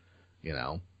great,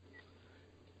 I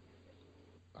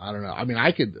don't know. I mean,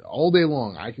 all day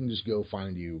long, I can just go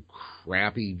find you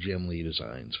crappy Jim Lee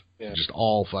designs. Yeah. Just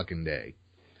all fucking day.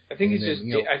 I think he's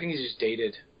just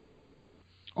dated.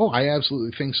 Oh, I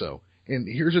absolutely think so. And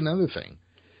here's another thing.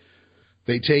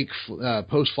 They take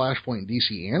post-Flashpoint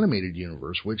DC Animated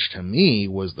Universe, which to me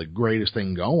was the greatest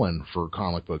thing going for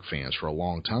comic book fans for a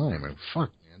long time. And fuck,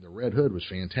 man, the Red Hood was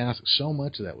fantastic. So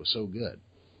much of that was so good.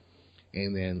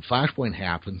 And then Flashpoint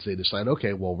happens. They decide,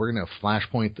 okay, well, we're going to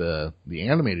Flashpoint the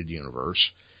animated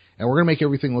universe, and we're going to make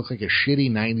everything look like a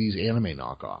shitty 90s anime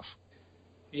knockoff.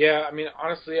 Yeah, I mean,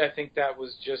 honestly, I think that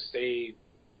was just a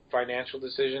financial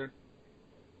decision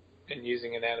in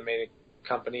using an animated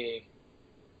company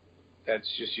that's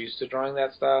just used to drawing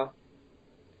that style.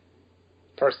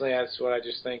 Personally, that's what I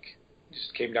just think.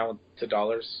 Just came down to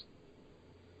dollars.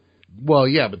 Well,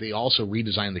 yeah, but they also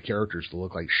redesigned the characters to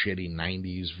look like shitty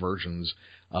 90s versions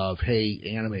of, hey,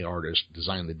 anime artist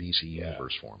designed the DC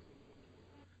universe for them.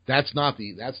 That's not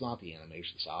the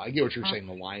animation style. I get what you're saying,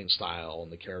 the line style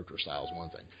and the character style is one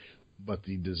thing. But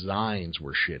the designs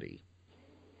were shitty.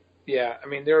 Yeah, I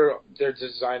mean, they're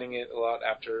designing it a lot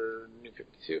after New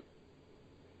 52.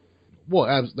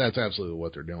 Well, that's absolutely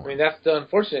what they're doing. I mean, that's the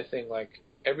unfortunate thing. Like,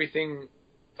 everything,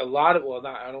 I don't want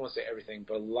to say everything,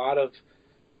 but a lot of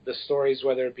the stories,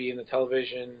 whether it be in the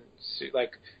television,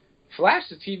 like Flash,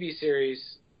 the TV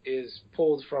series, is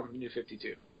pulled from New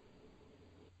 52.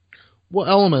 Well,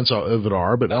 elements of it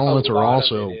are, but elements are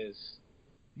also... Of it is.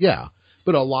 Yeah,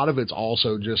 but a lot of it's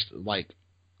also just like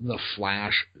the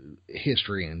Flash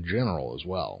history in general as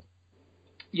well.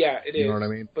 Yeah, it is. You know what I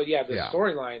mean? But yeah, the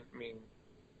storyline, I mean,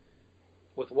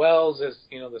 with Wells as,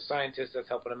 the scientist that's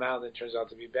helping him out, then turns out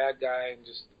to be a bad guy, and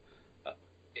just...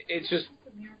 it's just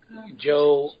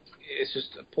Joe. It's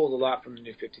just pulled a lot from the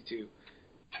New 52.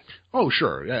 Oh,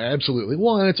 sure, yeah, absolutely.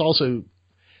 Well, and it's also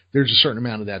there's a certain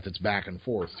amount of that's back and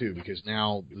forth too, because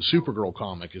now the Supergirl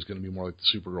comic is going to be more like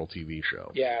the Supergirl TV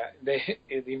show. Yeah,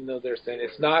 even though they're saying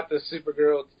it's not the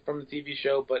Supergirl from the TV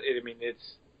show, but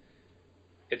it's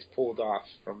pulled off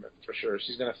from it for sure.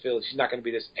 She's not going to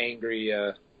be this angry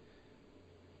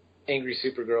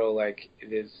Supergirl like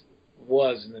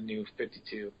was in the New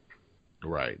 52.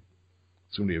 Right.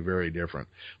 It's going to be very different.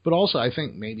 But also, I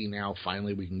think maybe now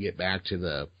finally we can get back to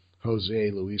the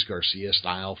Jose Luis Garcia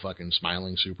style fucking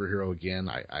smiling superhero again.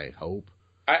 I hope.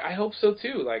 I hope so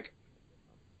too. Like,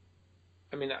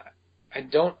 I mean, I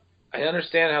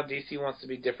understand how DC wants to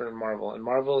be different than Marvel, and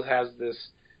Marvel has this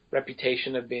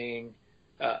reputation of being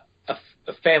a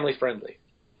family friendly.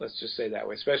 Let's just say that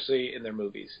way, especially in their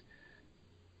movies.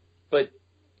 But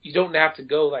you don't have to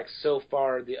go like so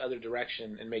far the other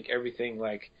direction and make everything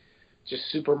like just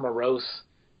super morose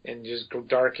and just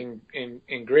dark and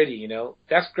gritty,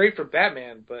 That's great for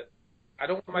Batman, but I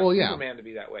don't want my Superman to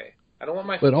be that way. I don't want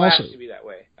my Flash to be that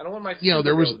way. I don't want my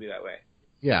Supergirl to be that way.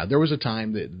 Yeah, there was a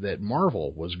time that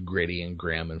Marvel was gritty and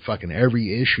grim, and fucking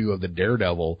every issue of the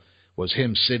Daredevil was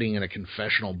him sitting in a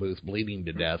confessional booth bleeding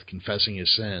to death, confessing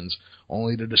his sins,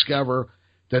 only to discover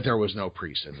that there was no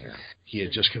priest in there. He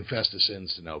had just confessed his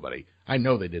sins to nobody. I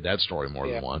know they did that story more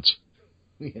than once.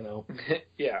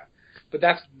 Yeah. But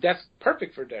that's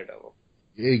perfect for Daredevil.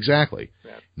 Exactly.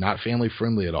 Yeah. Not family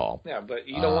friendly at all. Yeah, but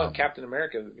you don't want Captain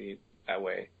America to be that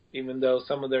way. Even though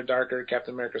some of their darker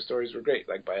Captain America stories were great,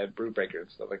 like by Ed Brubaker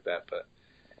and stuff like that. But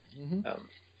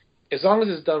as long as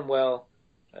it's done well,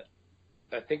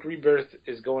 I think Rebirth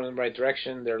is going in the right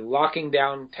direction. They're locking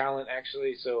down talent,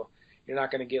 actually, so you're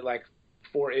not going to get like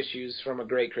 4 issues from a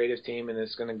great creative team and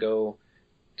it's going to go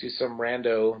to some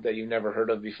rando that you've never heard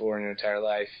of before in your entire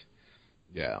life.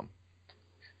 Yeah.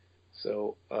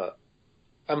 So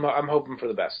I'm hoping for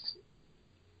the best.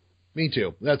 Me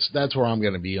too. That's where I'm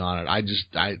going to be on it. I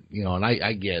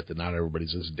get that not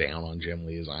everybody's as down on Jim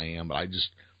Lee as I am, but I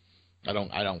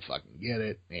don't fucking get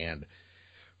it. And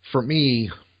for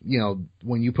me,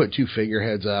 when you put two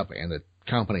figureheads up and the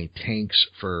company tanks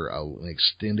for an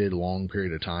extended long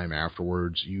period of time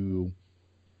afterwards, you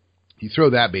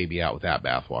throw that baby out with that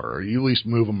bathwater, or you at least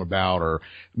move them about or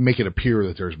make it appear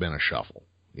that there's been a shuffle,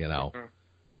 Because,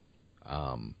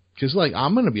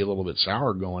 I'm going to be a little bit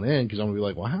sour going in because I'm going to be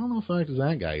like, well, how the fuck does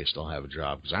that guy still have a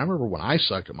job? Because I remember when I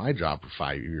sucked at my job for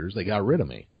 5 years, they got rid of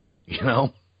me,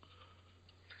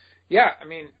 Yeah, I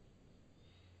mean,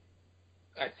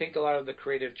 I think a lot of the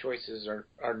creative choices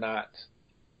are not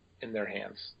in their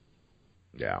hands.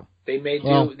 Yeah. They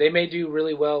may do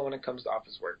really well when it comes to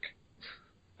office work.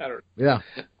 I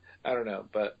don't know,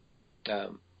 but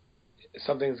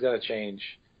something's got to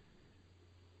change.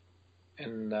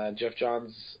 And Jeff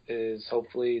Johns is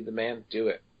hopefully the man to do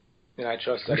it. And I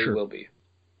trust that he will be.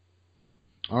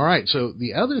 All right, so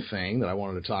the other thing that I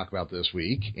wanted to talk about this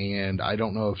week, and I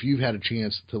don't know if you've had a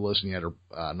chance to listen yet or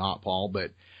not, Paul,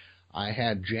 but I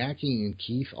had Jackie and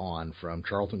Keith on from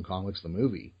Charlton Comics, the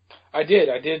movie. I did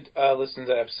listen to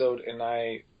that episode, and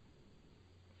I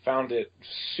found it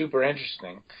super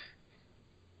interesting.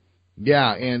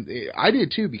 Yeah, and I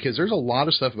did too, because there's a lot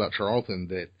of stuff about Charlton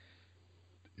that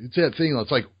it's that thing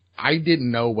that's like, I didn't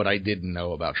know what I didn't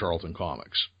know about Charlton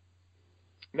Comics.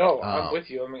 No, I'm with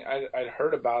you. I mean, I'd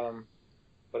heard about them,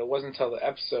 but it wasn't until the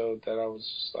episode that I was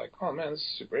just like, oh man, this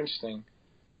is super interesting.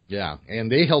 Yeah, and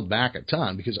they held back a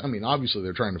ton because, I mean, obviously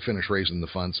they're trying to finish raising the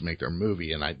funds to make their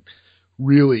movie, and I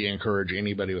really encourage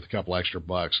anybody with a couple extra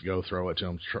bucks, go throw it to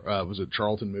them. Was it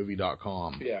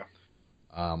charltonmovie.com? Yeah.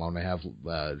 I'm going to have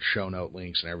show note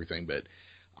links and everything, but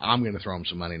I'm going to throw them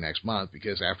some money next month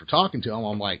because after talking to them,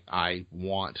 I'm like, I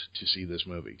want to see this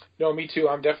movie. No, me too.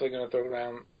 I'm definitely going to throw it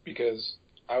down because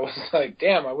I was like,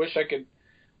 damn, I wish I could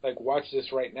watch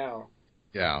this right now.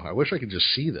 Yeah, I wish I could just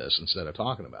see this instead of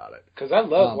talking about it. Because I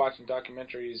love watching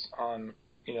documentaries on,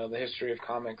 the history of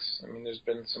comics. I mean, there's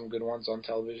been some good ones on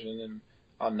television and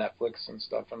on Netflix and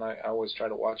stuff, and I always try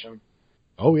to watch them.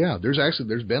 Oh, yeah.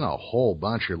 There's been a whole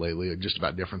bunch here lately just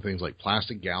about different things like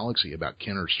Plastic Galaxy about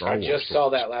Kenner's Star Wars. I just saw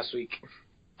that last week.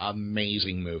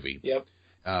 Amazing movie. Yep.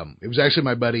 It was actually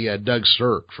my buddy Doug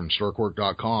Stirk from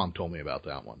StirkWork.com told me about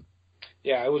that one.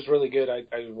 Yeah, it was really good.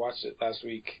 I watched it last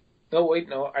week.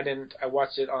 No, I didn't. I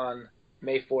watched it on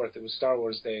May 4th. It was Star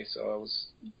Wars Day, so I was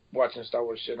watching Star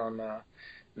Wars shit on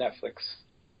Netflix.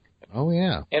 Oh,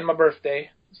 yeah. And my birthday,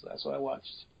 so that's what I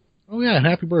watched. Oh, yeah, and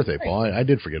happy birthday, Paul. I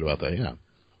did forget about that,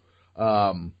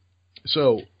 yeah.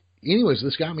 So, anyways,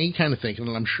 this got me kind of thinking,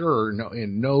 and I'm sure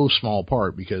in no small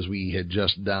part because we had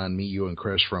just done, me, you, and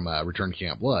Chris from Return to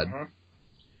Camp Blood. Mm-hmm.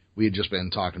 We had just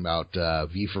been talking about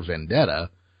V for Vendetta,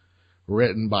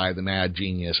 written by the mad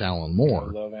genius Alan Moore.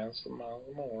 I love Alan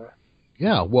Moore.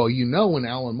 Yeah, well, when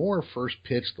Alan Moore first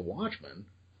pitched The Watchmen,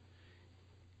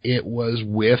 it was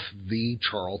with the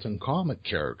Charlton comic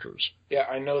characters. Yeah,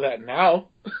 I know that now.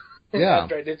 Yeah.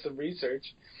 After I did some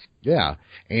research. Yeah,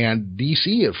 and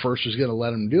DC at first was going to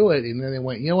let them do it, and then they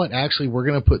went, you know what, actually, we're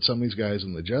going to put some of these guys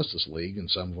in the Justice League, and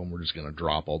some of them we're just going to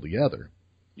drop altogether.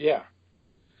 Yeah.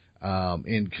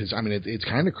 And because, I mean, it's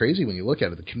kind of crazy when you look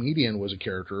at it. The comedian was a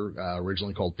character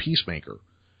originally called Peacemaker,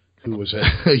 who was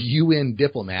a UN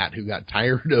diplomat who got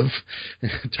tired of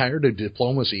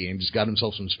diplomacy and just got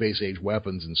himself some space-age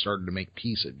weapons and started to make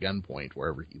peace at gunpoint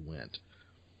wherever he went.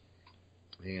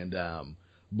 And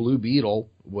Blue Beetle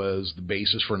was the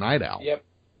basis for Night Owl. Yep.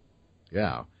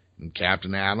 Yeah. And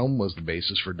Captain Atom was the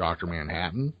basis for Dr.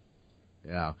 Manhattan.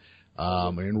 Yeah.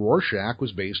 And Rorschach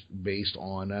was based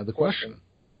on The Question.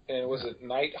 And was it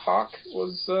Nighthawk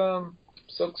was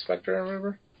Silk Spectre, I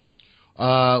remember?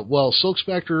 Well, Silk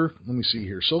Spectre, let me see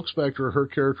here. Silk Spectre, her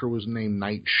character was named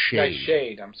Nightshade.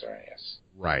 Nightshade, I'm sorry, yes.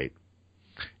 Right.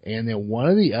 And then one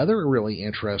of the other really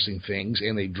interesting things,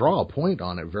 and they draw a point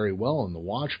on it very well in The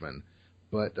Watchmen,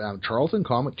 but Charlton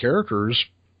comic characters,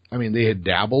 I mean, they had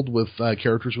dabbled with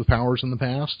characters with powers in the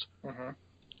past. Mm-hmm.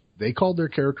 They called their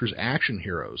characters action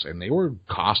heroes, and they were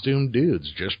costumed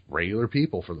dudes, just regular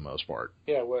people for the most part.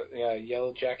 Yeah,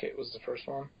 Yellow Jacket was the first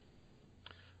one.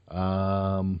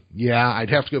 Yeah, I'd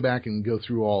have to go back and go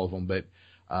through all of them, but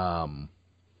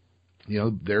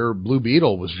their Blue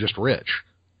Beetle was just rich.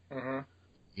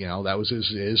 Mm-hmm. That was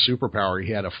his superpower.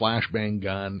 He had a flashbang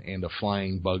gun and a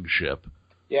flying bug ship.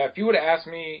 Yeah, if you would have asked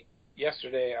me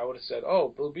yesterday, I would have said,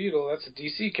 "Oh, Blue Beetle, that's a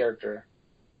DC character."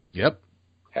 Yep.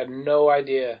 Had no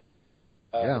idea.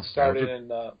 It started in,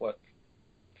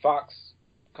 Fox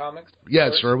Comics? Yeah,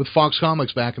 it started with Fox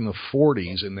Comics back in the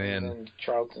 40s, and then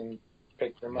Charlton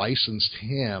licensed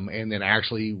him, and then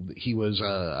actually he was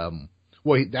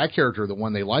that character, the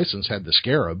one they licensed, had the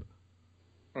Scarab,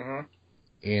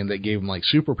 and they gave him like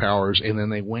superpowers, and then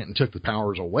they went and took the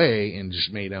powers away and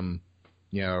just made him,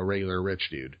 a regular rich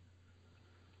dude.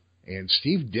 And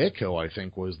Steve Ditko, I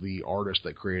think, was the artist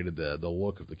that created the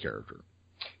look of the character.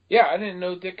 Yeah, I didn't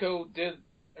know Ditko did.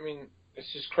 I mean,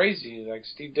 it's just crazy. Like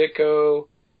Steve Ditko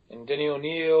and Denny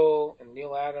O'Neil and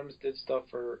Neil Adams did stuff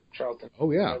for Charlton.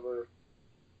 Oh yeah.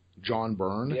 John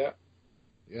Byrne. Yeah.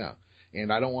 Yeah.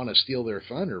 And I don't want to steal their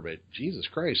thunder, but Jesus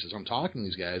Christ, as I'm talking to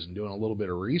these guys and doing a little bit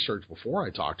of research before I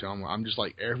talk to them, I'm just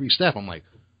like, every step, I'm like,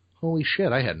 holy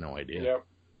shit, I had no idea. Yep.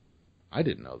 I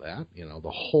didn't know that,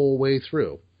 the whole way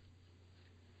through.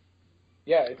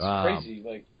 Yeah, it's crazy.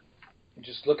 Like,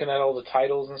 just looking at all the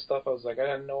titles and stuff, I was like, I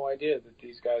had no idea that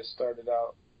these guys started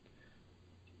out,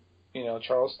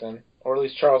 Charleston, or at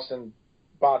least Charleston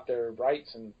bought their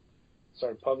rights and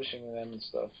started publishing them and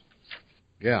stuff.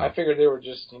 Yeah. I figured they were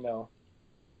just,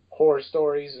 horror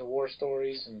stories and war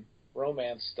stories and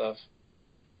romance stuff.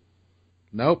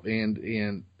 Nope,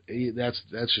 and that's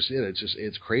just it.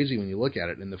 It's crazy when you look at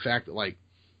it, and the fact that like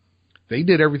they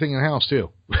did everything in house too.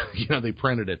 They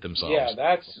printed it themselves. Yeah,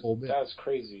 that's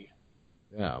crazy.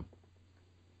 Yeah.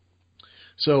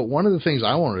 So one of the things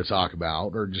I wanted to talk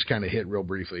about, or just kind of hit real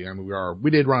briefly, I mean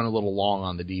we did run a little long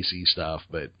on the DC stuff,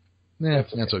 but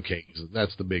that's okay.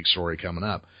 That's the big story coming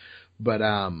up. But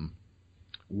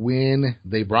when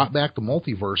they brought back the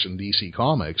multiverse in DC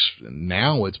Comics,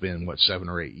 now it's been, 7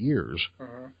 or 8 years,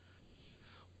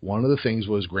 one of the things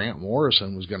was Grant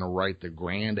Morrison was going to write the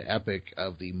grand epic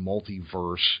of the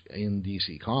multiverse in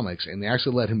DC Comics, and they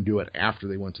actually let him do it after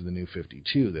they went to the New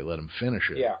 52. They let him finish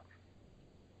it. Yeah.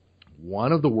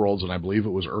 One of the worlds, and I believe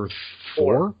it was Earth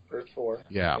 4? Earth 4.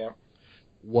 Yeah.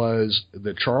 Was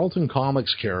the Charlton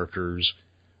Comics characters,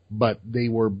 but they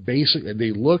were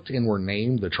they looked and were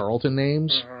named the Charlton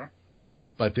names,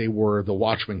 but they were the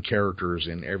Watchmen characters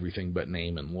in everything but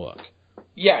name and look.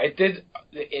 Yeah, it did.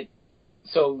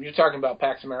 So you're talking about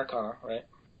Pax Americana, right?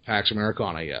 Pax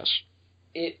Americana, yes.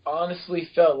 It honestly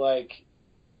felt like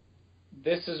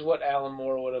this is what Alan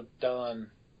Moore would have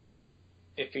done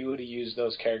if he would have used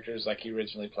those characters like he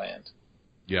originally planned.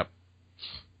 Yep.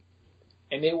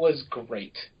 And it was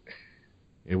great.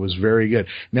 It was very good.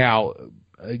 Now,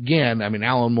 again, I mean,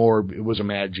 Alan Moore was a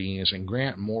mad genius, and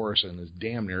Grant Morrison is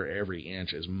damn near every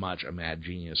inch as much a mad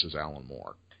genius as Alan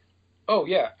Moore. Oh,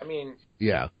 yeah. I mean,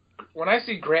 yeah. When I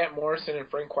see Grant Morrison and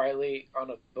Frank Quitely on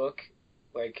a book,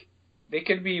 like, they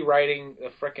could be writing a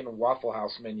frickin' Waffle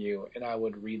House menu, and I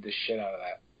would read the shit out of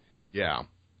that. Yeah.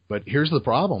 But here's the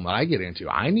problem that I get into.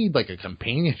 I need, like, a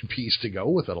companion piece to go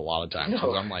with it a lot of times,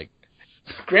 because I'm like...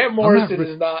 Grant Morrison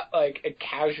is not, like, a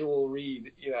casual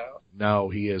read, No,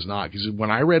 he is not. Because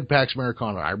when I read Pax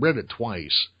Americana, I read it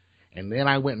twice, and then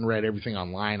I went and read everything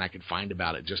online I could find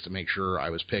about it just to make sure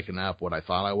I was picking up what I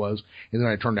thought I was, and then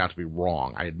I turned out to be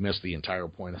wrong. I had missed the entire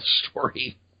point of the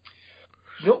story.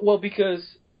 No, well, because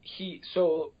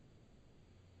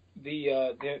the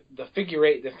figure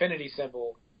 8, the infinity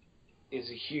symbol, is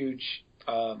a huge,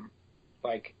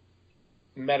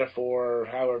 metaphor, or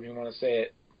however you want to say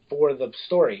it, for the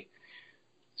story.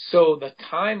 So the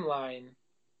timeline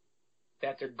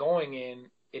that they're going in,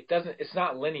 it's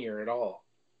not linear at all.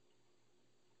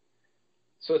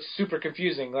 So it's super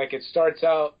confusing. Like, it starts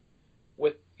out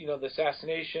with, the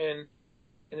assassination,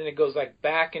 and then it goes,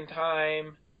 back in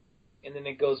time, and then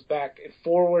it goes back and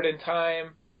forward in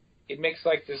time. It makes,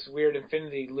 this weird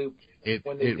infinity loop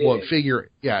when they did it. Figure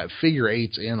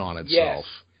 8's in on itself. Yes.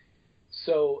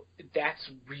 So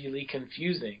that's really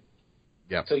confusing.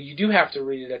 Yep. So you do have to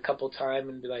read it a couple times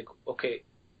and be like, okay,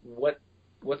 what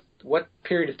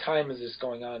period of time is this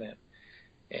going on in?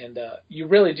 And you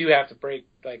really do have to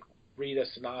read a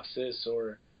synopsis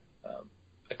or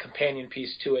a companion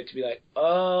piece to it to be like,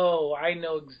 oh, I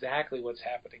know exactly what's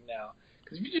happening now.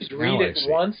 Because if you just read it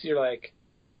once, you're like,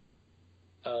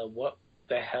 what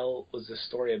the hell was this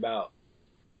story about?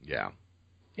 Yeah.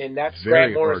 And that's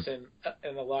Grant Morrison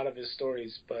and a lot of his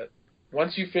stories. But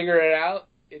once you figure it out,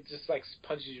 it just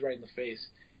punches you right in the face.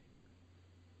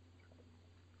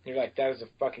 You're like, that is a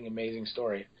fucking amazing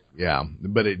story. Yeah,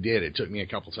 but it did. It took me a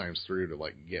couple times through to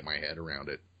get my head around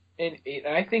it. And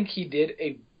I think he did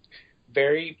a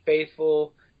very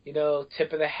faithful,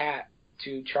 tip of the hat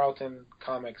to Charlton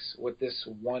Comics with this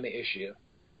one issue.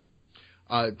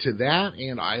 To that,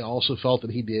 and I also felt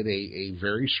that he did a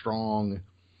very strong,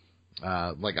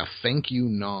 a thank you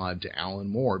nod to Alan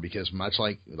Moore, because much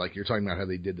like you're talking about how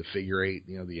they did the figure 8,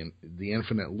 the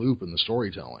infinite loop in the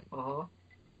storytelling. Uh-huh.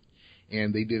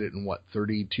 And they did it in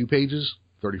 32 pages,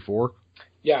 34.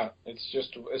 Yeah,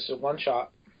 it's a one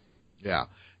shot. Yeah.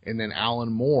 And then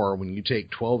Alan Moore, when you take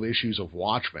 12 issues of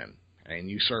Watchmen and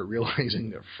you start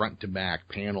realizing that front to back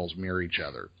panels mirror each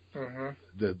other,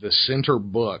 the center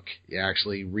book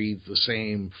actually reads the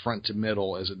same front to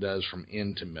middle as it does from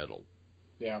end to middle.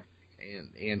 Yeah.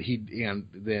 And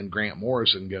then Grant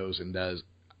Morrison goes and does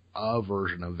a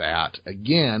version of that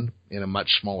again in a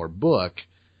much smaller book,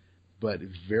 but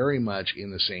very much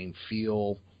in the same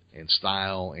feel and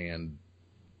style and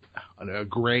a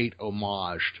great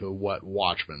homage to what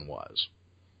Watchmen was.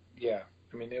 Yeah,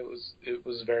 I mean it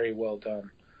was very well done,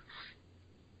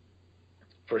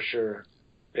 for sure.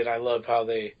 And I love how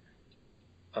they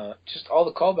just all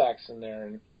the callbacks in there.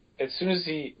 And as soon as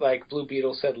Blue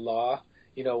Beetle said "law,"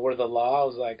 we're the law. I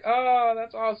was like, oh,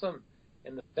 that's awesome.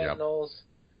 And the Sentinels,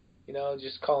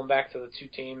 just calling back to the two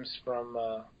teams from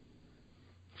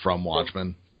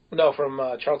Watchmen. No, from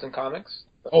Charlton Comics.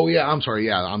 Oh yeah, I'm sorry.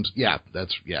 Yeah,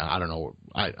 I don't know.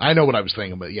 I know what I was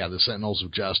thinking, but yeah, the Sentinels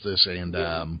of Justice and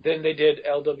then they did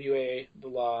LWA, the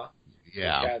Law.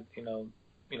 Yeah. They had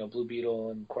Blue Beetle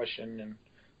and Question and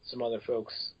some other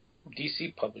folks.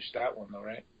 DC published that one though,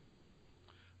 right?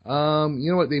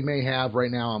 You know what they may have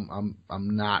right now.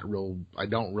 I'm not real. I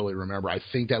don't really remember. I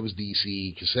think that was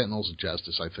DC because Sentinels of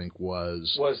Justice I think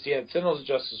was Sentinels of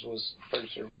Justice was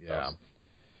first. Yeah.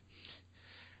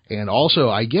 And also,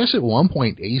 I guess at one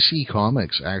point, AC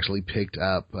Comics actually picked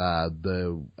up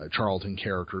the Charlton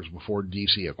characters before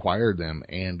DC acquired them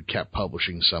and kept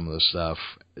publishing some of the stuff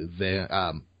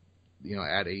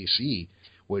at AC,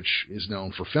 which is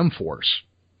known for FemForce,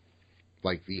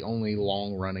 like the only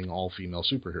long-running all-female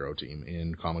superhero team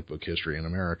in comic book history in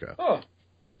America. Oh.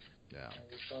 Yeah. I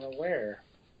was unaware.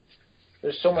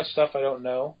 There's so much stuff I don't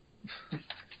know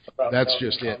about That's Charlton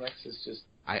just Comics. it. It's just...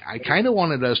 I kind of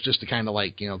wanted us just to kind of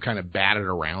bat it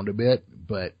around a bit,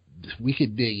 but we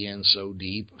could dig in so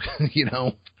deep,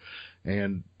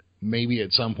 and maybe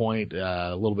at some point,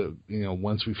 a little bit,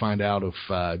 once we find out if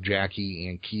Jackie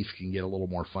and Keith can get a little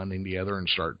more funding together and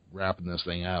start wrapping this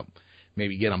thing up,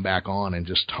 maybe get them back on and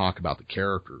just talk about the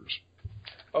characters.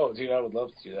 Oh, dude, I would love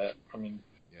to do that.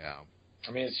 Yeah.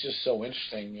 It's just so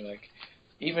interesting.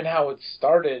 Even how it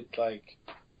started,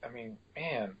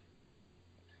 man,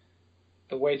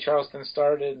 the way Charleston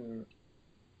started and,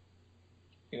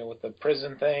 with the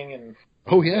prison thing and...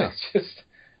 Oh, yeah. It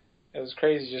was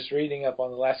crazy just reading up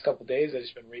on the last couple of days. I've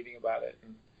just been reading about it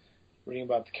and reading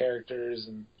about the characters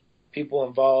and people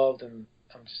involved, and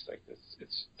I'm just like,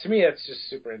 to me, it's just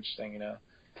super interesting,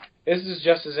 This is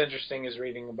just as interesting as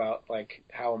reading about,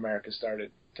 how America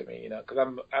started to me, because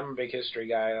I'm a big history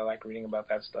guy. I like reading about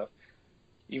that stuff.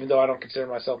 Even though I don't consider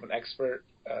myself an expert,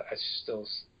 I still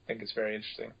think it's very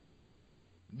interesting.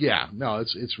 Yeah, no,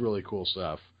 it's really cool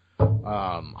stuff.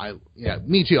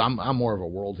 Me too. I'm more of a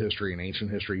world history and ancient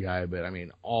history guy, but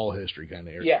all history kind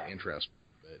of interests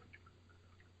me.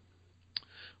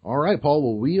 All right, Paul.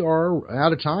 Well, we are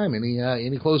out of time.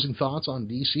 Any closing thoughts on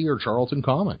DC or Charlton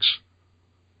Comics?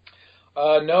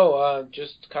 No,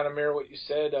 just kind of mirror what you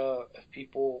said. If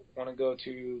people want to go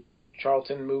to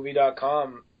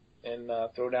charltonmovie.com and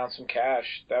throw down some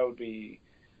cash, that would be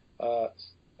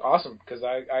awesome, because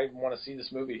I want to see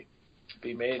this movie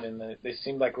be made, and they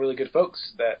seemed like really good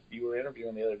folks that you were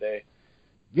interviewing the other day.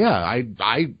 Yeah, I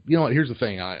you know what, here's the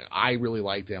thing. I really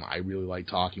like them. I really like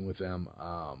talking with them.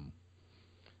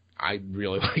 I'd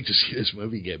really like to see this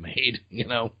movie get made,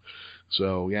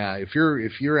 So yeah, if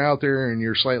you're out there and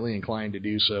you're slightly inclined to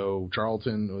do so,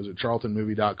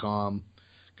 charltonmovie.com.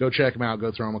 Go check them out.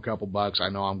 Go throw them a couple bucks. I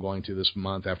know I'm going to this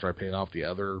month after I paid off the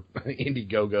other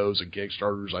Indiegogos and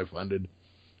Kickstarters I funded.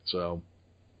 So,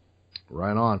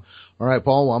 right on. All right,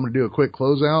 Paul, well, I'm going to do a quick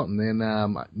closeout, and then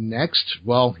next,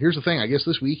 well, here's the thing. I guess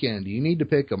this weekend, you need to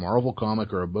pick a Marvel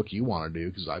comic or a book you want to do,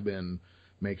 because I've been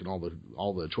making all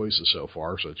the choices so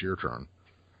far, so it's your turn.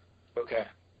 Okay.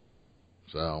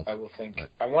 So I will think.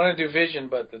 I want to do Vision,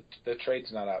 but the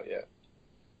trade's not out yet.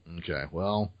 Okay,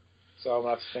 well. So I'm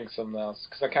going to have to think something else,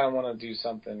 because I kind of want to do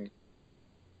something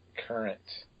current.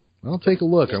 Well, take a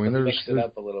look. Just mix it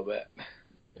up a little bit.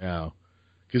 Yeah.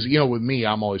 Because, with me,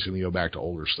 I'm always going to go back to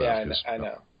older stuff. Yeah, I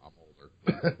know. I'm older.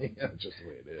 Yeah, just the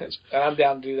way it is. And I'm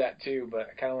down to do that, too, but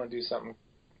I kind of want to do something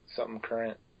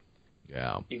current.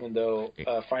 Yeah. Even though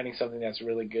finding something that's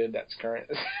really good that's current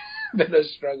is a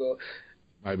struggle.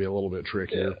 Might be a little bit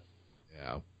trickier.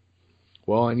 Yeah.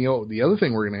 Well, and the other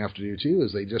thing we're going to have to do, too,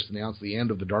 is they just announced the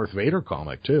end of the Darth Vader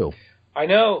comic, too. I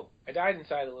know. I died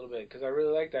inside a little bit, because I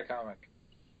really like that comic.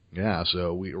 Yeah,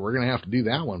 so we're going to have to do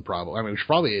that one probably. We should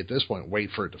probably at this point wait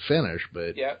for it to finish,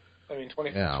 but... Yeah,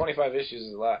 25 issues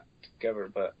is a lot to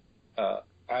cover, but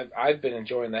I've been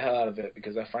enjoying the hell out of it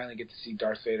because I finally get to see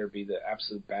Darth Vader be the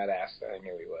absolute badass that I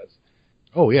knew he was.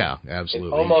 Oh yeah,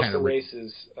 absolutely. It almost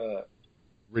erases.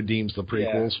 Redeems the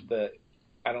prequels. Yeah,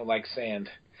 I don't like sand.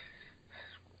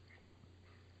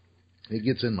 It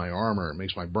gets in my armor. It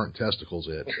makes my burnt testicles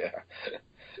itch. Yeah.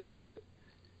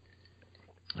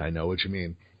 I know what you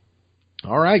mean.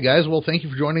 All right, guys. Well, thank you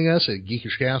for joining us at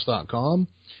geekishcast.com.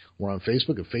 We're on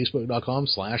Facebook at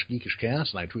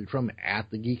facebook.com/geekishcast, and I tweet from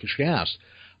 @thegeekishcast.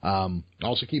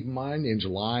 Also keep in mind, in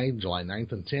July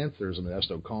 9th and 10th, there's a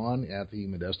Modesto Con at the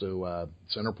Modesto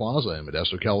Center Plaza in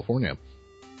Modesto, California.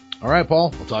 All right,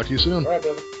 Paul. I'll talk to you soon. All right,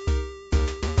 brother.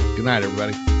 Good night,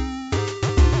 everybody.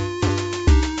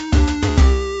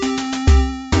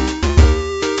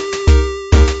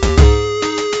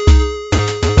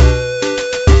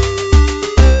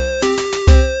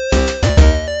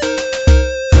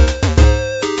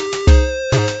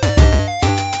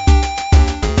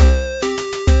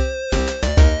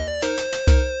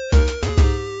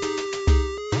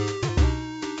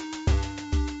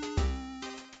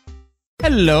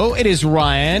 Hello, it is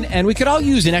Ryan, and we could all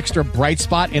use an extra bright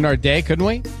spot in our day, couldn't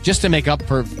we? Just to make up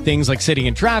for things like sitting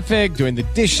in traffic, doing the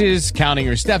dishes, counting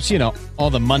your steps, all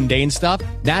the mundane stuff.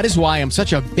 That is why I'm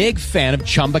such a big fan of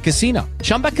Chumba Casino.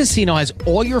 Chumba Casino has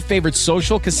all your favorite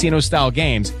social casino-style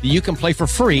games that you can play for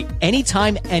free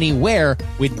anytime, anywhere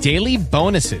with daily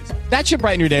bonuses. That should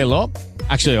brighten your day a little.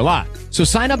 Actually, a lot. So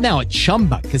sign up now at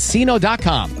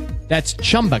ChumbaCasino.com. That's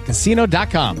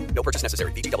ChumbaCasino.com. No purchase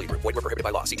necessary. VGW Group. Void where prohibited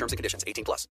by law. See terms and conditions. 18+.